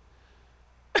make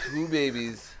 2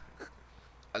 babies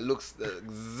that looks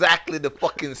exactly the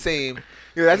fucking same?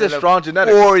 Yeah, that's and just strong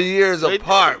genetics. 4 years They-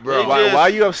 apart, bro. they Why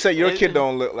you upset? Your It- kid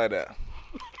don't look like that.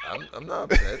 I'm not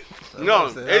upset. I'm No, not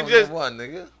upset. it I just- don't one,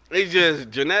 nigga. It's just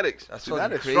genetics. That's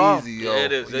Genetics fucking strong. crazy, yo. Yeah,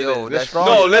 it is, it Yo, is. that's strong.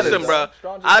 No, genetics. listen, bro.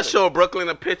 Strong I genetics. showed Brooklyn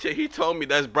a picture. He told me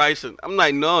that's Bryson. I'm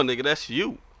like, no, nigga, that's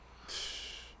you.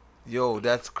 Yo,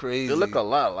 that's crazy. They look a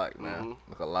lot alike, man.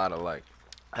 Look a lot alike.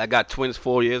 I got twins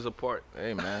 4 years apart.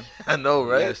 Hey, man. I know,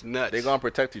 right? That's nuts. They gonna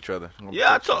protect each other.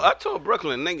 Yeah, I told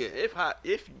Brooklyn, nigga,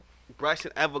 if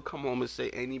Bryson ever come home and say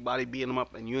anybody beating him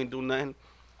up and you ain't do nothing,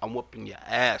 I'm whooping your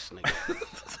ass,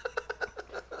 nigga.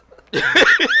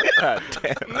 God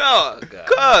damn. No,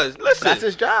 cuz listen, That's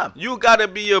his job. you gotta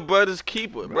be your brother's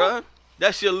keeper, bruh.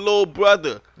 That's your little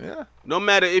brother. Yeah. No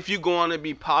matter if you go on to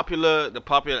be popular, the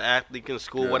popular athlete in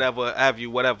school, Yeah. whatever, have you,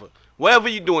 whatever. Whatever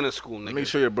you doing in school, nigga. Make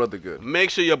sure your brother good. Make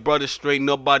sure your brother's straight,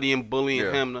 nobody in bullying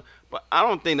Yeah. him. But I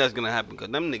don't think that's gonna happen, because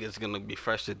them niggas gonna be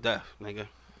fresh to death, nigga.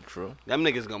 True. Them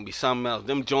niggas gonna be something else.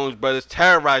 Them Jones brothers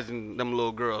terrorizing them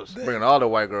little girls. Bringing all the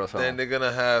white girls home. Then you're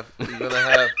gonna have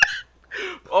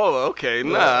Oh, okay.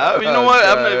 Nah, you know what?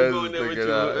 I'm not even going there with Nigga,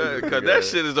 nah, you. Because nigga. that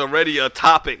shit is already a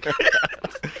topic.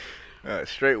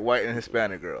 Straight white and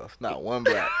Hispanic girls. Not one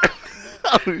black.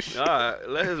 Alright,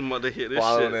 let his mother hear this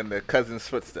Following shit. in their cousins'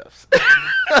 footsteps.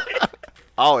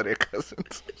 All of their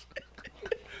cousins.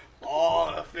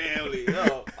 All the family.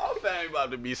 Yo, our family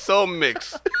about to be so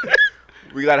mixed.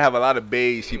 We gotta have a lot of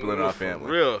beige people in our For family.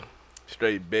 real.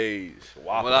 Straight beige.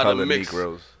 Waffle A lot of color mix.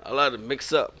 Negroes. A lot of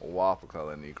mix up. Waffle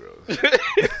color Negroes.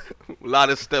 A lot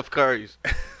of Steph Currys.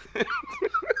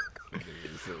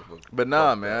 But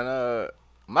nah, man.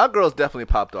 My girl's definitely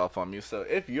popped off on you. So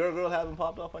if your girl haven't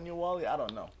popped off on you, Wally, I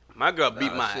don't know. My girl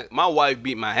beat shit. my wife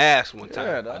beat my ass one time.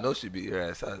 Yeah, I dog. know she beat your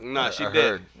ass. Nah, she I did.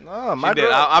 heard. No, She my did.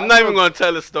 girl. I'm not even gonna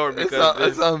tell the story It's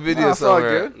because on video No, it's all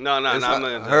somewhere. good. no, It's I'm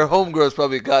on- not. her homegirl's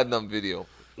probably got it on video.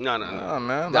 No. Oh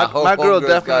man, That my girl homegirl's got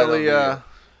it on definitely. video.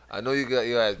 I know you got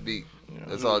your ass beat.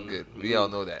 That's all good. We all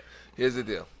know that. Here's the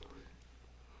deal.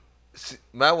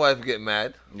 My wife get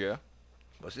mad, Yeah.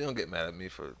 but she don't get mad at me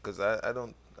because I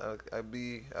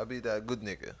be that good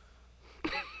nigga.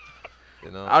 You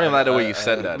know. I don't even like the way you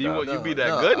said that. You dog. be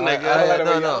that good nigga. I don't like the way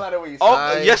no, you- I no. don't like the way you Oh,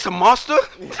 said I- yes, a monster.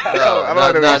 I don't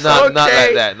like the way you said not it. like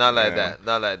Okay. that. Not like Yeah. that.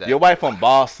 Not like that. Your wife from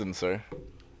Boston, sir.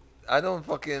 I don't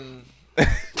fucking.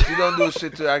 She don't do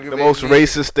shit to The aggravate most me.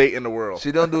 racist state in the world.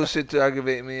 She don't do shit to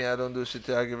aggravate me. I don't do shit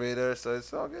to aggravate her. So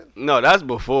it's all good. No, that's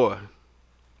before.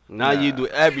 Now you Nah. do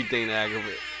everything to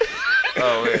aggravate.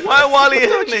 Oh wait. Why Wally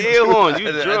hitting the ear horns?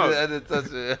 You drunk? I didn't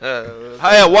touch it.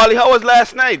 Hey, Wally, how was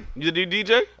last night? You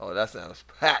DJ? Oh, that sounds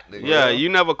packed, nigga. Yeah, you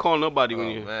never call nobody Oh when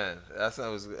you. man, that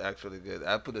sound was actually good.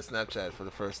 I put a Snapchat for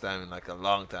the first time in like a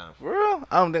long time. For real?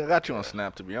 I don't think I got you on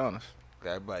Snap, to be honest.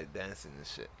 Got everybody dancing and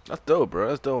shit. That's dope, bro.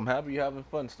 That's dope. I'm happy you're having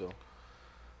fun still.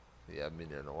 Yeah, I've been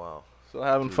there in a while. Still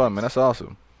having fun, man. That's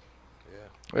awesome.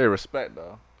 Yeah. Hey, respect,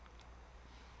 though.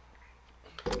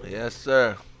 Yes,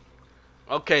 sir.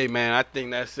 Okay, man, I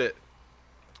think that's it.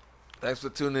 Thanks for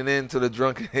tuning in to the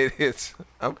Drunken Idiots.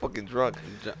 I'm fucking drunk.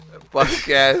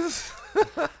 Podcast.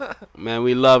 Man,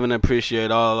 we love and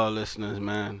appreciate all our listeners,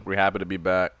 man. We're happy to be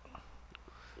back.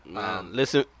 Man,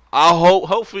 listen,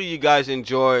 hopefully you guys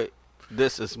enjoy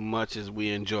this as much as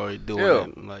we enjoy doing Yo.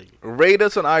 it. Like, Rate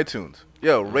us on iTunes.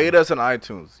 Yo, rate us on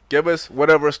iTunes. Give us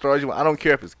whatever stars you want. I don't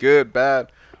care if it's good, bad.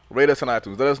 Rate us on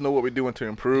iTunes. Let us know what we're doing to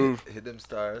improve. Hit them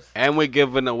stars. and we're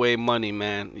giving away money,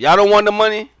 man. Y'all don't want the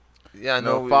money? Yeah, I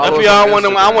No, know. follow If us y'all on want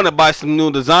them, I Instagram. want to buy some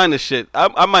new designer shit.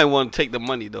 I might want to take the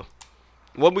money though.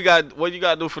 What we got? What you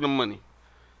got to do for the money?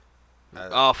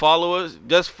 Follow us.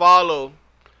 Just follow,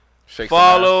 Shake some ass.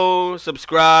 follow,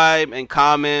 subscribe, and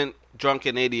comment.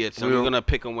 Drunken idiots. And we're We'll- gonna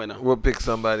pick a winner. We'll pick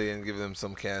somebody and give them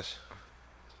some cash.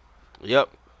 Yep.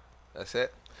 That's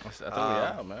it. I think we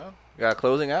out, man. You got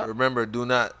closing out? Remember, do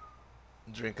not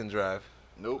drink and drive.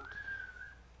 Nope.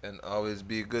 And always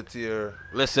be good to your...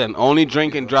 Listen, only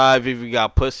drink and drive if you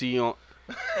got pussy on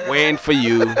waiting for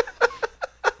you.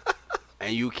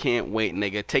 And you can't wait,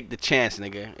 nigga. Take the chance,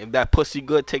 nigga. If that pussy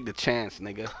good, take the chance,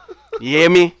 nigga. You hear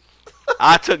me?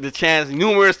 I took the chance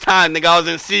numerous times, nigga. I was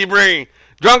in Sebring.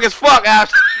 Drunk as fuck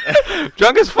after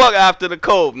the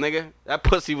cove, nigga. That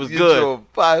pussy was You good. drove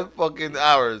 5 fucking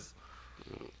hours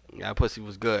That pussy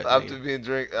was good. after Nigga. being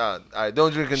drink. All right,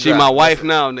 don't drink and She drive. my wife That's it.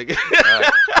 now, nigga.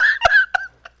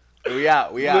 We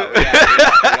out. We out. We out. We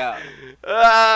out. We out. Ah.